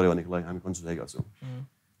गर्नु पर्यो भनेदेखिलाई हामी कन्जुसाइ गर्छौँ।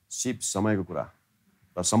 सिप समयको कुरा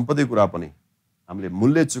र सम्पत्तिको कुरा पनि हामीले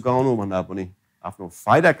मूल्य चुकाउनु भन्दा पनि आफ्नो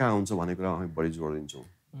फाइदा कहाँ हुन्छ भन्ने कुरा हामी बढी जोड दिन्छौँ।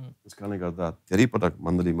 त्यस कारणले गर्दा धेरै पटक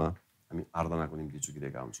मण्डलीमा हामी आराधनाको निम्ति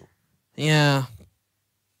चुकिरहेका हुन्छौँ। यहाँ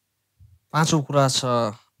 5औं कुरा छ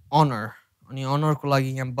अनर। अनि अनरको लागि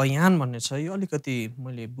यहाँ बयान भन्ने छ, यो अलिकति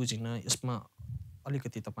मैले बुझिनँ, यसमा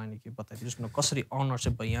अलिकति तपाईँले के बताइदिनुहोस् न, कसरी अनर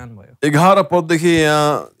चाहिँ बयान भयो? 11 पददेखि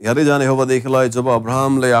यहाँ हेर्दै जाने हो भनेदेखिलाई जब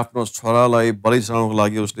अब्राहमले आफ्नो छोरालाई बलि चढाउनको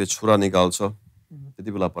लागि उसले छुरा निकाल्छ,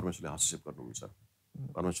 त्यति बेला परमेश्वरले हस्तक्षेप गर्नुहुन्छ।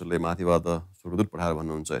 परमेश्वरले माथिबाट स्वर्गदूत पठाएर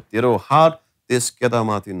भन्नुहुन्छ, तेरो हात त्यस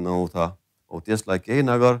केटामाथि नउठा, त्यसलाई केही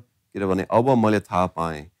नगर, किनभने अब मैले थाहा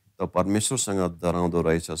पाएँ त परमेश्वरसँग डराउँदो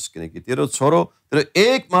रहेछस्, किनकि तेरो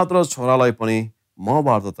एक मात्र छोरालाई पनि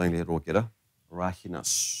मबाट तैँले रोकेर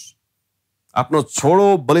राखिनस्। आफ्नो छोरो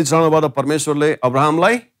बलि चढाउनबाट परमेश्वरले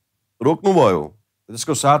अब्राहमलाई रोक्नुभयो।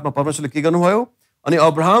 त्यसको साथमा परमेश्वरले के गर्नुभयो? अनि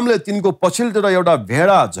अब्राहमले तिनको पछिल्लोतिर एउटा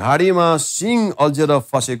भेडा झाडीमा सिङ अल्झेर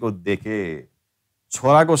फसेको देखे।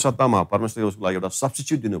 छोराको सट्टामा परमेश्वरले उसको लागि एउटा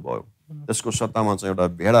सब्स्टिट्युट दिनुभयो। त्यसको सट्टामा चाहिँ एउटा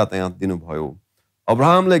भेडा त्यहाँ दिनुभयो।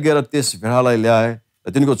 अब्राहमले गएर त्यस भेडालाई ल्याए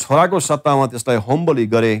र तिनको छोराको सट्टामा त्यसलाई होमबलि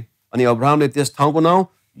गरे। अनि अब्राहमले त्यस ठाउँको नाउँ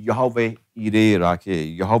यहोवे इरे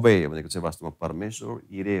राखे। यहोवे भनेको चाहिँ वास्तवमा परमेश्वर,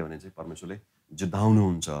 इरे भने चाहिँ परमेश्वरले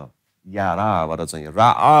जुदाउनुहुन्छ। याराबाट चाहिँ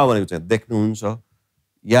रा भनेको चाहिँ देख्नुहुन्छ,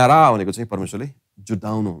 यारा भनेको चाहिँ परमेश्वरले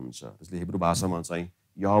जुदाउनुहुन्छ। त्यसले हिब्रू भाषामा चाहिँ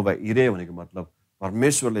यहोवे इरे भनेको मतलब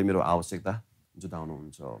परमेश्वरले मेरो आवश्यकता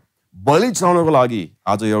जुदाउनुहुन्छ। बलि चढाउनको लागि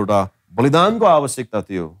आज एउटा बलिदानको आवश्यकता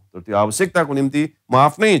थियो, तर त्यो आवश्यकताको निम्ति म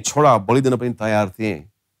आफ्नै छोरा बलिदिन पनि तयार थिएँ।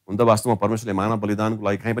 हुन त वास्तवमा परमेश्वरले मानव बलिदानको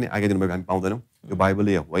लागि कहीँ पनि आज्ञा दिनुभएको हामी पाउँदैनौँ, यो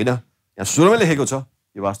बाइबलले होइन। यहाँ सुरुमै लेखेको छ,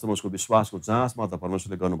 यो वास्तवमा उसको विश्वासको जाँचमा त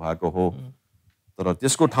परमेश्वरले गर्नुभएको हो। तर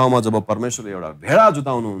त्यसको ठाउँमा जब परमेश्वरले एउटा भेडा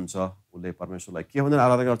जुदाउनुहुन्छ, उसले परमेश्वरलाई के भनेर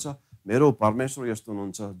आराधना गर्छ? मेरो परमेश्वर यस्तो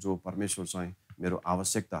हुनुहुन्छ जो परमेश्वर चाहिँ मेरो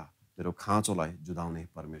आवश्यकता, मेरो खाँचोलाई जुदाउने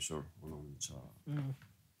परमेश्वर हुनुहुन्छ।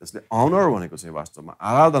 त्यसले अनर भनेको चाहिँ वास्तवमा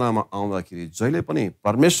आराधनामा आउँदाखेरि जहिले पनि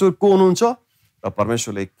परमेश्वर को हुनुहुन्छ र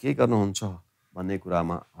परमेश्वरले के गर्नुहुन्छ भन्ने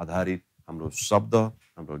कुरामा आधारित हाम्रो शब्द,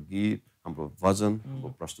 हाम्रो गीत, हाम्रो भजन, हाम्रो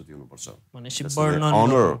प्रस्तुति हुनुपर्छ।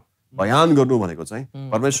 अनर बयान गर्नु भनेको चाहिँ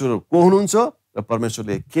परमेश्वर को हुनुहुन्छ र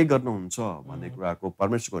परमेश्वरले के गर्नुहुन्छ भन्ने कुराको,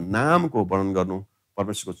 परमेश्वरको नामको वर्णन गर्नु,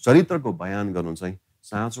 परमेश्वरको चरित्रको बयान गर्नु चाहिँ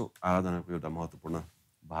साँचो आराधनाको एउटा महत्त्वपूर्ण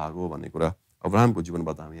भाग हो भन्ने कुरा अब्राहमको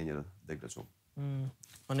जीवनबाट हामी यहाँनिर देख्दछौँ।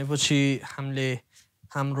 भनेपछि हामीले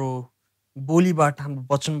हाम्रो बोलीबाट, हाम्रो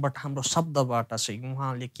वचनबाट, हाम्रो शब्दबाट चाहिँ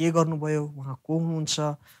उहाँले के गर्नुभयो, उहाँ को हुनुहुन्छ,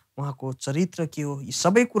 उहाँको चरित्र के हो, यी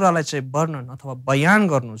सबै कुरालाई चाहिँ वर्णन अथवा बयान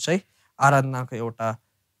गर्नु चाहिँ आराधनाको एउटा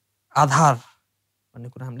आधार भन्ने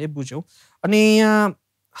कुरा हामीले बुझ्यौँ। अनि यहाँ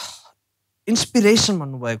इन्सपिरेसन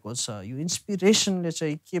भन्नुभएको छ, यो इन्सपिरेसनले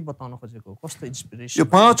चाहिँ के बताउन खोजेको, कस्तो इन्सपिरेसन? यो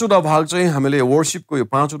 5वटा भाग चाहिँ हामीले वर्शिपको यो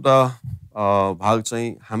 5वटा भाग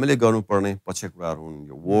चाहिँ हामीले गर्नुपर्ने पक्ष कुराहरू हुन्।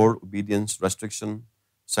 यो word, obedience, restriction,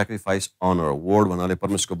 sacrifice, honour. Word भन्नाले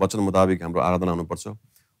परमेश्वरको वचन मुताबिक हाम्रो आराधना हुनुपर्छ।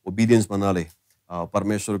 ओबिडियन्स भन्नाले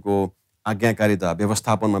परमेश्वरको आज्ञाकारिता,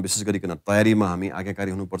 व्यवस्थापनमा विशेष गरिकन तयारीमा हामी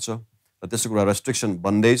आज्ञाकारी हुनुपर्छ। र त्यसको कुरा रेस्ट्रिक्सन,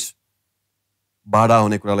 बन्डेज, बाधा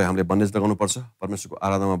हुने कुरालाई हामीले बन्डेज लगाउनुपर्छ, परमेश्वरको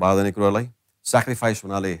आराधनामा बाधा दिने कुरालाई। सेक्रिफाइस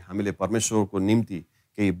हुनाले हामीले परमेश्वरको निम्ति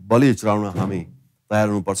केही बलि चढाउन हामी तयार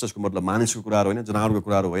हुनुपर्छ। यसको मतलब मानिसको कुराहरू होइन, जनावरको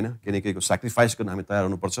कुराहरू होइन, केही न केहीको सेक्रिफाइस गर्न हामी तयार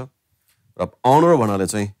हुनुपर्छ। र अनर भन्नाले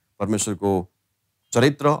चाहिँ परमेश्वरको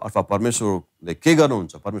चरित्र अथवा परमेश्वरले के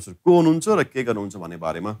गर्नुहुन्छ, परमेश्वर को हुनुहुन्छ र के गर्नुहुन्छ भन्ने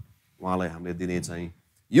बारेमा उहाँलाई हामीले दिने चाहिँ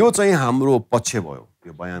यो चाहिँ हाम्रो पक्ष भयो,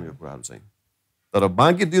 यो बयानको कुराहरू चाहिँ। तर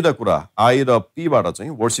बाँकी दुईवटा कुरा आई र पीबाट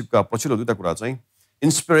चाहिँ वर्शिपका पछिल्लो दुईवटा कुरा चाहिँ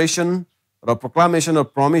इन्सपिरेसन र प्रोक्लामेसन र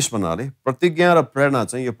प्रमिस भन्नाले प्रतिज्ञा र प्रेरणा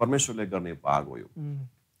चाहिँ यो परमेश्वरले गर्ने भाग हो। यो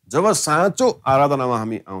जब साँचो आराधनामा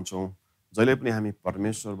हामी आउँछौँ, जहिले पनि हामी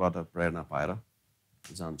परमेश्वरबाट प्रेरणा पाएर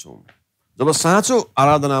जान्छौँ। जब साँचो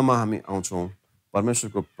आराधनामा हामी आउँछौँ,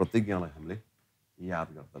 परमेश्वरको प्रतिज्ञालाई हामीले याद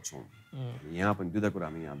गर्दछौँ। यहाँ पनि दुईवटा कुरा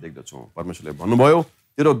हामी यहाँ देख्दछौँ। परमेश्वरले भन्नुभयो,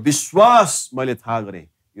 तेरो विश्वास मैले थाहा गरेँ,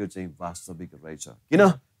 यो चाहिँ वास्तविक रहेछ।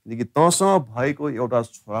 किनकि तँसँग भएको एउटा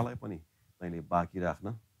छोरालाई पनि तैँले बाँकी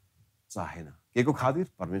राख्न चाहेन। के को खातिर?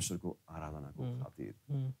 परमेश्वरको आराधनाको खातिर।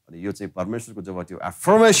 अनि यो चाहिँ परमेश्वरको जब त्यो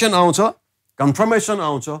एफर्मेसन आउँछ, कन्फर्मेसन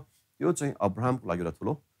आउँछ, त्यो चाहिँ अब्राहमको लागि एउटा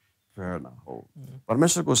ठुलो प्रेरणा हो।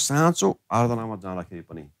 परमेश्वरको साँचो आराधनामा जाँदाखेरि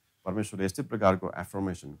पनि परमेश्वरले यस्तै प्रकारको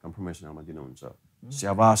एफर्मेसन, कन्फर्मेसन हामीलाई दिनुहुन्छ।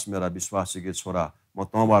 स्याबास मेरा विश्वासीकै छोरा, म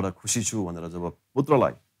तँबाट खुसी छु भनेर जब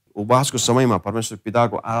पुत्रलाई उपवासको समयमा परमेश्वर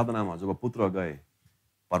पिताको आराधनामा जब पुत्र गए,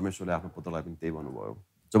 परमेश्वरले आफ्नो पुत्रलाई पनि त्यही भन्नुभयो।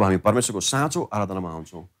 जब हामी परमेश्वरको साँचो आराधनामा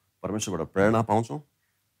आउँछौँ, परमेश्वरबाट प्रेरणा पाउँछौँ,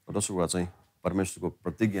 र दोस्रो कुरा चाहिँ परमेश्वरको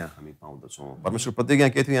प्रतिज्ञा हामी पाउँदछौँ। परमेश्वरको प्रतिज्ञा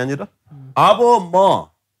के थियो यहाँनिर? अब म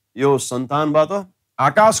यो सन्तानबाट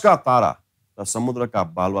आकाशका तारा र समुद्रका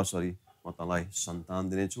बालुवासरी म तँलाई सन्तान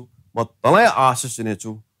दिनेछु, म तँलाई आशिष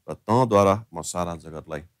दिनेछु र तँद्वारा म सारा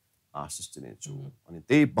जगतलाई आशिष दिनेछु। अनि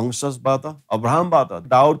त्यही वंशजबाट, अब्राहमबाट,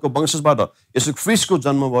 दाउदको वंशजबाट येशू ख्रीष्टको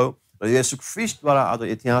जन्म भयो र येशू ख्रीष्टद्वारा आज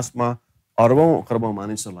इतिहासमा अर्बौं खर्बौं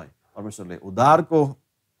मानिसहरूलाई परमेश्वरले उद्धारको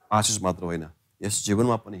आशिष मात्र होइन यस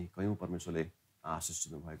जीवनमा पनि कयौँ परमेश्वरले आशिष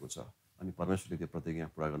दिनुभएको छ अनि परमेश्वरले त्यो प्रतिज्ञा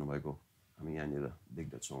पुरा गर्नुभएको हामी यहाँनिर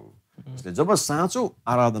देख्दछौँ। त्यसले जब साँचो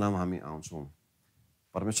आराधनामा हामी आउँछौँ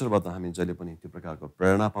परमेश्वरबाट हामी जहिले पनि त्यो प्रकारको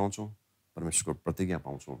प्रेरणा पाउँछौँ, परमेश्वरको प्रतिज्ञा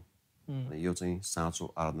पाउँछौँ। अनि यो चाहिँ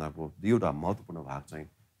साँचो आराधनाको दुईवटा महत्त्वपूर्ण भाग चाहिँ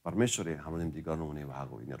परमेश्वरले हाम्रो निम्ति गर्नुहुने भाग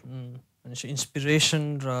हो यिनीहरू। भनेपछि इन्सपिरेसन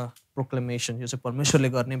र प्रोक्लेमेसन यो चाहिँ परमेश्वरले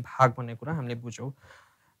गर्ने भाग भन्ने कुरा हामीले बुझ्यौँ।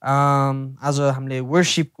 आज हामीले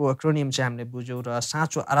वर्सिपको एक्रोनियम चाहिँ हामीले बुझ्यौँ र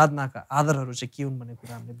साँचो आराधनाका आधारहरू चाहिँ के हुन् भन्ने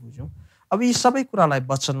कुरा हामीले बुझ्यौँ। अब यी सबै कुरालाई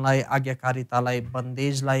वचनलाई, आज्ञाकारितालाई,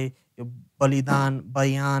 बन्देजलाई, यो बलिदान,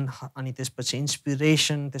 बयान अनि त्यसपछि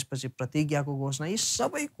इन्सपिरेसन, त्यसपछि प्रतिज्ञाको घोषणा, यी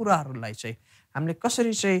सबै कुराहरूलाई चाहिँ हामीले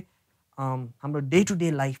कसरी चाहिँ हाम्रो डे टु डे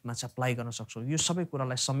लाइफमा चाहिँ अप्लाई गर्न सक्छौँ, यो सबै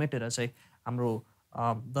कुरालाई समेटेर चाहिँ हाम्रो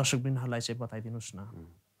दर्शकवृन्दहरूलाई चाहिँ बताइदिनुहोस् न।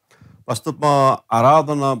 वास्तवमा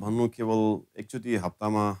आराधना भन्नु केवल एकचोटि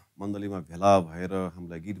हप्तामा मण्डलीमा भेला भएर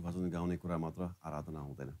हामीलाई गीत भजन गाउने कुरा मात्र आराधना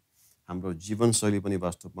हुँदैन। हाम्रो जीवनशैली पनि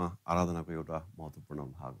वास्तवमा आराधनाको एउटा महत्त्वपूर्ण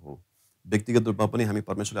भाग हो। व्यक्तिगत रूपमा पनि हामी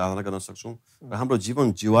परमेश्वरले आराधना गर्न सक्छौँ र हाम्रो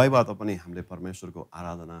जीवन जीवाइबाट पनि हामीले परमेश्वरको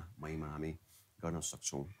आराधना महिमा हामी गर्न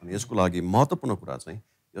सक्छौँ। अनि यसको लागि महत्त्वपूर्ण कुरा चाहिँ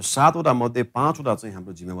यो 7वटा मध्ये 5वटा चाहिँ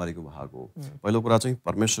हाम्रो जिम्मेवारीको भाग हो। पहिलो कुरा चाहिँ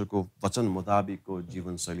परमेश्वरको वचन मुताबिकको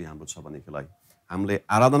जीवनशैली हाम्रो छ भनेदेखिलाई हामीले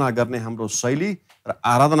आराधना गर्ने हाम्रो शैली र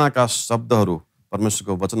आराधनाका शब्दहरू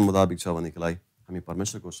परमेश्वरको वचन मुताबिक छ भनेदेखिलाई हामी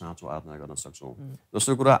परमेश्वरको साँचो आराधना गर्न सक्छौँ।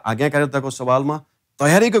 दोस्रो कुरा आज्ञाकारिताको सवालमा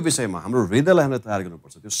तयारीको विषयमा हाम्रो हृदयलाई हामीले तयार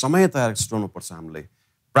गर्नुपर्छ, त्यो समय तयार छुटाउनुपर्छ। हामीले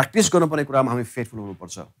प्र्याक्टिस गर्नुपर्ने कुरामा हामी फेथफुल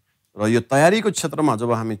हुनुपर्छ र यो तयारीको क्षेत्रमा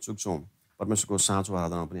जब हामी चुक्छौँ परमेश्वरको साँचो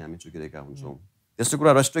आराधना पनि हामी चुकिरहेका हुन्छौँ। तेस्रो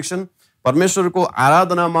कुरा रेस्ट्रिक्सन, परमेश्वरको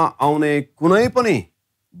आराधनामा आउने कुनै पनि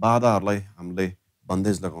बाधाहरूलाई हामीले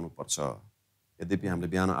बन्देज लगाउनुपर्छ। यद्यपि हामीले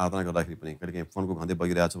बिहान आराधना गर्दाखेरि पनि कहिलेकाहीँ फोनको घन्टी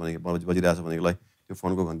बजिरहेछ भनेदेखिलाई त्यो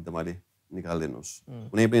फोनको घन्टी तपाईँले निकालिदिनुहोस्।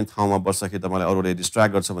 कुनै पनि ठाउँमा बस्दाखेरि तपाईँलाई अरूले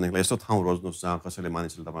डिस्ट्र्याक्ट गर्छ भनेदेखिलाई यस्तो ठाउँ रोज्नुहोस् जहाँ कसैले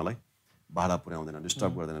मानिसले तपाईँलाई बाधा पुर्याउँदैन,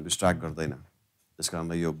 डिस्टर्ब गर्दैन, डिस्ट्र्याक्ट गर्दैन। त्यस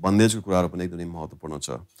कारणले यो बन्देजको कुराहरू पनि एकदमै महत्त्वपूर्ण छ।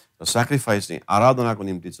 र सेक्रिफाइस चाहिँ आराधनाको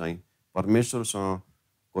निम्ति चाहिँ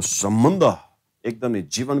परमेश्वरसँगको सम्बन्ध एकदमै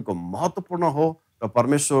जीवनको महत्त्वपूर्ण हो र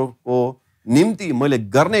परमेश्वरको निम्ति मैले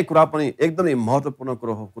गर्ने कुरा पनि एकदमै महत्त्वपूर्ण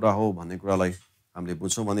कुरा हो भन्ने कुरालाई हामीले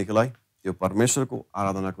बुझ्छौँ भनेदेखिलाई त्यो परमेश्वरको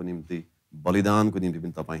आराधनाको निम्ति बलिदानको निम्ति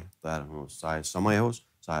पनि तपाईँ तयार हुनुहोस्। चाहे समय होस्,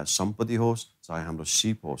 चाहे सम्पत्ति होस्, चाहे हाम्रो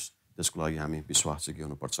सिप होस्, त्यसको लागि हामी विश्वास चाहिँ के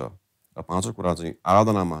हुनुपर्छ। र पाँचौँ कुरा चाहिँ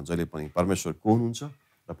आराधनामा जहिले पनि परमेश्वर को हुनुहुन्छ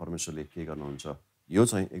र परमेश्वरले के गर्नुहुन्छ यो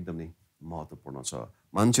चाहिँ एकदमै महत्त्वपूर्ण छ।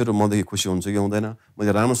 मान्छेहरू मदेखि खुसी हुन्छ कि हुँदैन,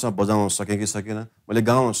 मैले राम्रोसँग बजाउन सकेँ कि सकेन, मैले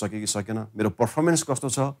गाउन सकेँ कि सकेन, मेरो पर्फर्मेन्स कस्तो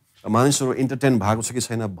छ, र मानिसहरू इन्टरटेन भएको छ कि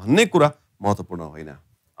छैन भन्ने कुरा महत्त्वपूर्ण होइन।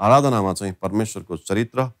 आराधनामा चाहिँ परमेश्वरको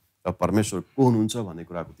चरित्र र परमेश्वर को हुनुहुन्छ भन्ने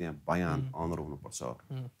कुराको त्यहाँ बयान अनर हुनुपर्छ।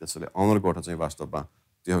 त्यसैले अनरको अर्थ चाहिँ वास्तवमा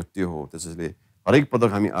त्यो हो। त्यसैले हरेक पटक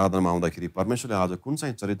हामी आराधनामा आउँदाखेरि परमेश्वरले आज कुन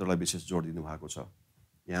चाहिँ चरित्रलाई विशेष जोड दिनुभएको छ।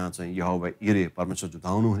 यहाँ चाहिँ यहोवा इरे परमेश्वर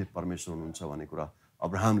जुटाउनु हुने परमेश्वर हुनुहुन्छ भन्ने कुरा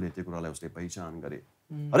अब्राहमले त्यो कुरालाई उसले पहिचान गरे।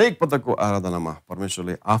 हरेक पटकको आराधनामा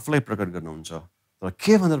परमेश्वरले आफूलाई प्रकट गर्नुहुन्छ तर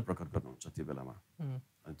के भनेर प्रकट गर्नुहुन्छ त्यो बेलामा,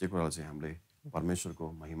 अनि त्यो कुरालाई चाहिँ हामीले परमेश्वरको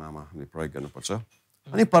महिमामा हामीले प्रयोग गर्नुपर्छ।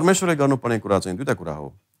 अनि परमेश्वरले गर्नुपर्ने कुरा चाहिँ दुईवटा कुरा हो,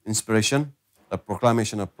 इन्सपिरेसन र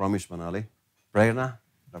प्रोक्लामेसन अफ प्रमिस भन्नाले प्रेरणा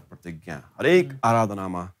र प्रतिज्ञा। हरेक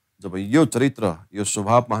आराधनामा जब यो चरित्र यो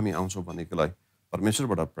स्वभावमा हामी आउँछौँ भनेदेखिलाई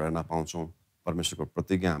परमेश्वरबाट प्रेरणा पाउँछौँ, परमेश्वरको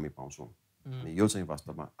प्रतिज्ञा हामी पाउँछौँ। अनि यो चाहिँ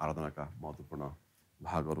वास्तवमा आराधनाका महत्त्वपूर्ण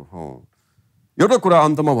भागहरू हौ। एउटा कुरा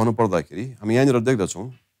अन्तमा भन्नुपर्दाखेरि हामी यहाँनिर देख्दछौँ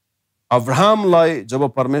अब्राहमलाई जब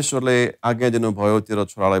परमेश्वरले आज्ञा दिनुभयो तेरो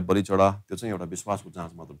छोरालाई बलि चढा, त्यो चाहिँ एउटा विश्वासको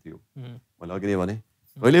जाँच मात्र थियो। मैले अघि नै भने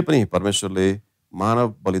कहिले पनि परमेश्वरले मानव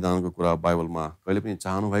बलिदानको कुरा बाइबलमा कहिले पनि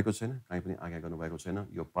चाहनु भएको छैन, कहीँ पनि आज्ञा गर्नुभएको छैन।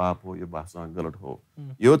 यो पाप हो, यो वास्तवमा गलत हो।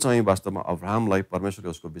 यो चाहिँ वास्तवमा अब्राहमलाई परमेश्वरले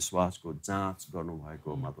उसको विश्वासको जाँच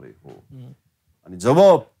गर्नुभएको मात्रै हो। अनि जब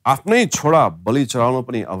आफ्नै छोरा बलि चढाउन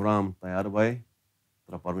पनि अब्राहम तयार भए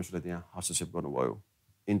तर परमेश्वरले त्यहाँ हस्तक्षेप गर्नुभयो,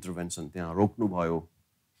 इन्टरभेन्सन त्यहाँ रोक्नुभयो।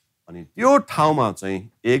 अनि त्यो ठाउँमा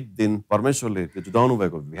चाहिँ एक दिन परमेश्वरले त्यो जुटाउनु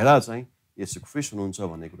भएको भेडा चाहिँ येशू ख्रीष्ट हुनुहुन्छ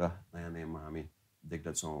भन्ने कुरा नयाँ नियममा हामी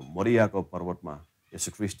देख्दछौँ। मरियाको पर्वतमा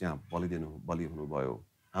येशू ख्रीष्ट त्यहाँ बलि हुनुभयो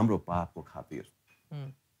हाम्रो पापको खातिर।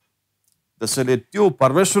 त्यसैले त्यो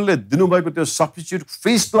परमेश्वरले दिनुभएको त्यो सब्स्टिट्युट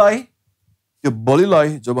फिस्टलाई, त्यो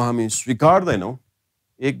बलिलाई जब हामी स्वीकार्दैनौँ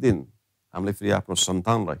एक दिन हामीले फेरि आफ्नो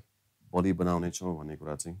सन्तानलाई बलि बनाउने छौँ भन्ने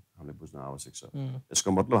कुरा चाहिँ हामीले बुझ्न आवश्यक छ।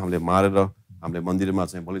 यसको मतलब हामीले मारेर हामीले मन्दिरमा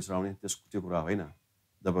चाहिँ बलि चढाउने त्यो कुरा होइन।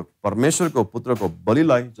 जब परमेश्वरको पुत्रको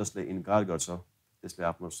बलिलाई जसले इन्कार गर्छ त्यसले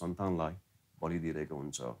आफ्नो सन्तानलाई बलि दिइरहेको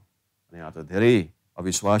हुन्छ। अनि आज धेरै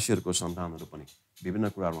अविश्वासीहरूको सन्तानहरू पनि विभिन्न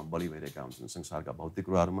कुराहरूमा बलि भइरहेका हुन्छन् संसारका भौतिक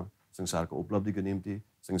कुराहरूमा संसारको उपलब्धिको निम्ति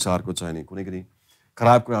संसारको चाहिँ नि कुनै पनि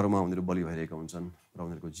खराब कुराहरूमा उनीहरू बलि भइरहेका हुन्छन् र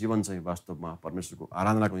उनीहरूको जीवन चाहिँ वास्तवमा परमेश्वरको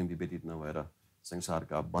आराधनाको निम्ति व्यतीत नभएर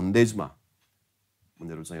संसारका बन्देजमा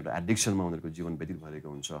उनीहरू चाहिँ एउटा एडिक्सनमा उनीहरूको जीवन व्यतीत भइरहेको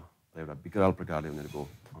हुन्छ र एउटा विकराल प्रकारले उनीहरूको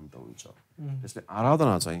अन्त हुन्छ। त्यसले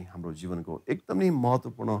आराधना चाहिँ हाम्रो जीवनको एकदमै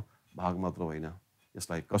महत्त्वपूर्ण भाग मात्र होइन,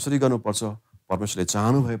 यसलाई कसरी गर्नुपर्छ, परमेश्वरले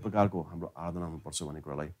चाहनुभए प्रकारको हाम्रो आराधना हुनुपर्छ भन्ने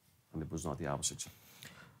कुरालाई हामीले बुझ्न अति आवश्यक छ।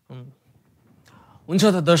 हुन्छ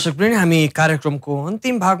त दर्शकवृन्द, हामी कार्यक्रमको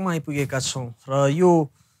अन्तिम भागमा आइपुगेका छौँ र यो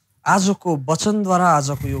आजको वचनद्वारा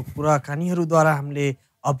आजको यो कुराकानीहरूद्वारा हामीले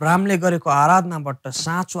अब्राहमले गरेको आराधनाबाट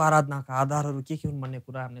साँचो आराधनाका आधारहरू के हुन् भन्ने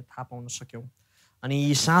कुरा हामीले थाहा पाउन सक्यौँ। अनि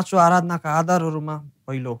यी साँचो आराधनाका आधारहरूमा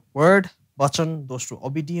पहिलो वर्ड वचन, दोस्रो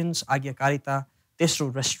ओबिडियन्स आज्ञाकारिता, तेस्रो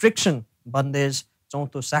रेस्ट्रिक्सन बन्देज,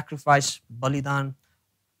 चौथो सेक्रिफाइस बलिदान,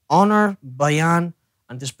 अनर बयान,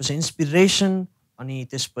 अनि त्यसपछि इन्सपिरेसन, अनि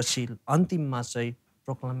त्यसपछि अन्तिममा चाहिँ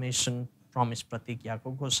प्रोक्लामेसन प्रमिस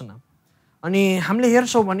प्रतिज्ञाको घोषणा। अनि हामीले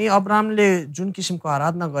हेर्छौँ भने अब्राहमले जुन किसिमको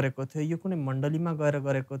आराधना गरेको थियो यो कुनै मण्डलीमा गएर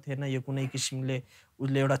गरेको थिएन, यो कुनै किसिमले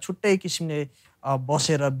उसले एउटा छुट्टै किसिमले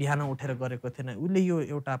बसेर बिहान उठेर गरेको थिएन। उसले यो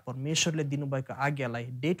एउटा परमेश्वरले दिनुभएको आज्ञालाई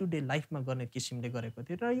डे टु डे लाइफमा गर्ने किसिमले गरेको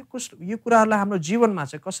थियो र यो कुराहरूलाई हाम्रो जीवनमा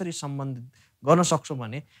चाहिँ कसरी सम्बन्धित गर्न सक्छौँ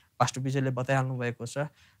भने पास्टर विजयले बताइहाल्नु भएको छ।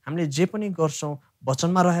 हामीले जे पनि गर्छौँ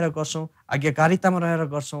वचनमा रहेर गर्छौँ, आज्ञाकारितामा रहेर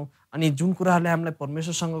गर्छौँ, अनि जुन कुराहरूले हामीलाई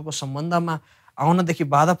परमेश्वरसँगको सम्बन्धमा आउनदेखि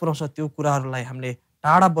बाधा पुर्याउँछ त्यो कुराहरूलाई हामीले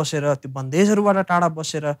टाढा बसेर, त्यो बन्देजहरूबाट टाढा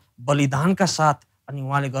बसेर बलिदानका साथ अनि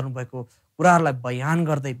उहाँले गर्नुभएको कुराहरूलाई बयान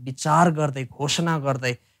गर्दै, विचार गर्दै, घोषणा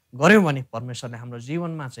गर्दै गऱ्यौँ भने परमेश्वरले हाम्रो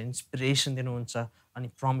जीवनमा चाहिँ इन्सपिरेसन दिनुहुन्छ अनि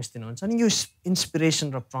प्रमिस दिनुहुन्छ। अनि यो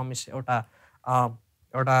इन्सपिरेसन र प्रमिस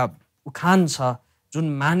एउटा उखान छ, जुन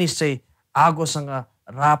मानिस चाहिँ आगोसँग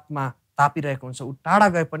रापमा तापिरहेको हुन्छ, ऊ टाढा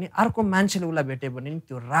गए पनि अर्को मान्छेले उसलाई भेट्यो भने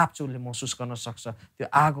त्यो राप चाहिँ उसले महसुस गर्न सक्छ, त्यो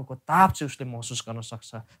आगोको ताप चाहिँ उसले महसुस गर्न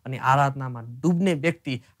सक्छ। अनि आराधनामा डुब्ने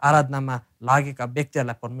व्यक्ति, आराधनामा लागेका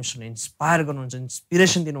व्यक्तिहरूलाई परमेश्वरले इन्सपायर गर्नुहुन्छ,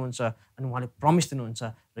 इन्सपिरेसन दिनुहुन्छ अनि उहाँले प्रमिस दिनुहुन्छ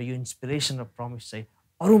र यो इन्सपिरेसन र प्रमिस चाहिँ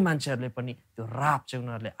अरू मान्छेहरूले पनि त्यो राप चाहिँ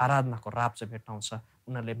उनीहरूले आराधनाको राप चाहिँ भेट्टाउँछ,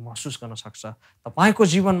 उनीहरूले महसुस गर्न सक्छ। तपाईँको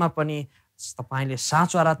जीवनमा पनि तपाईँले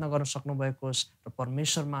साँचो आराधना गर्न सक्नुभएको होस् र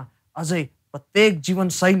परमेश्वरमा अझै प्रत्येक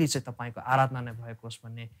जीवनशैली चाहिँ तपाईँको आराधना नै भएको होस्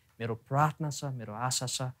भन्ने मेरो प्रार्थना छ, मेरो आशा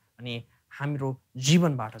छ। अनि हाम्रो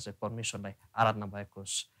जीवनबाट चाहिँ परमेश्वरलाई आराधना भएको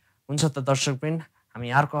होस्। हुन्छ त दर्शकवृन्द, हामी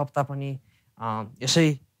अर्को हप्ता पनि यसै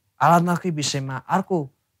आराधनाकै विषयमा अर्को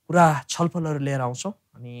कुरा छलफलहरू लिएर आउँछौँ।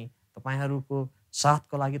 अनि तपाईँहरूको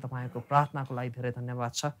साथको लागि, तपाईँहरूको प्रार्थनाको लागि धेरै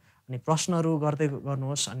धन्यवाद छ। अनि प्रश्नहरू गर्दै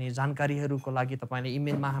गर्नुहोस् अनि जानकारीहरूको लागि तपाईँले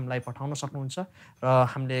इमेलमा हामीलाई पठाउन सक्नुहुन्छ। र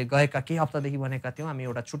हामीले गएका केही हप्तादेखि भनेका थियौँ हामी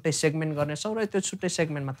एउटा छुट्टै सेगमेन्ट गर्नेछौँ र त्यो छुट्टै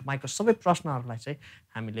सेगमेन्टमा तपाईँको सबै प्रश्नहरूलाई चाहिँ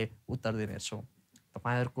हामीले उत्तर दिनेछौँ।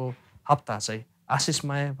 तपाईँहरूको हप्ता चाहिँ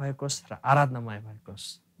आशिषमय भएको होस् र आराधनामय भएको होस्।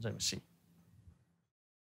 जय मसीह।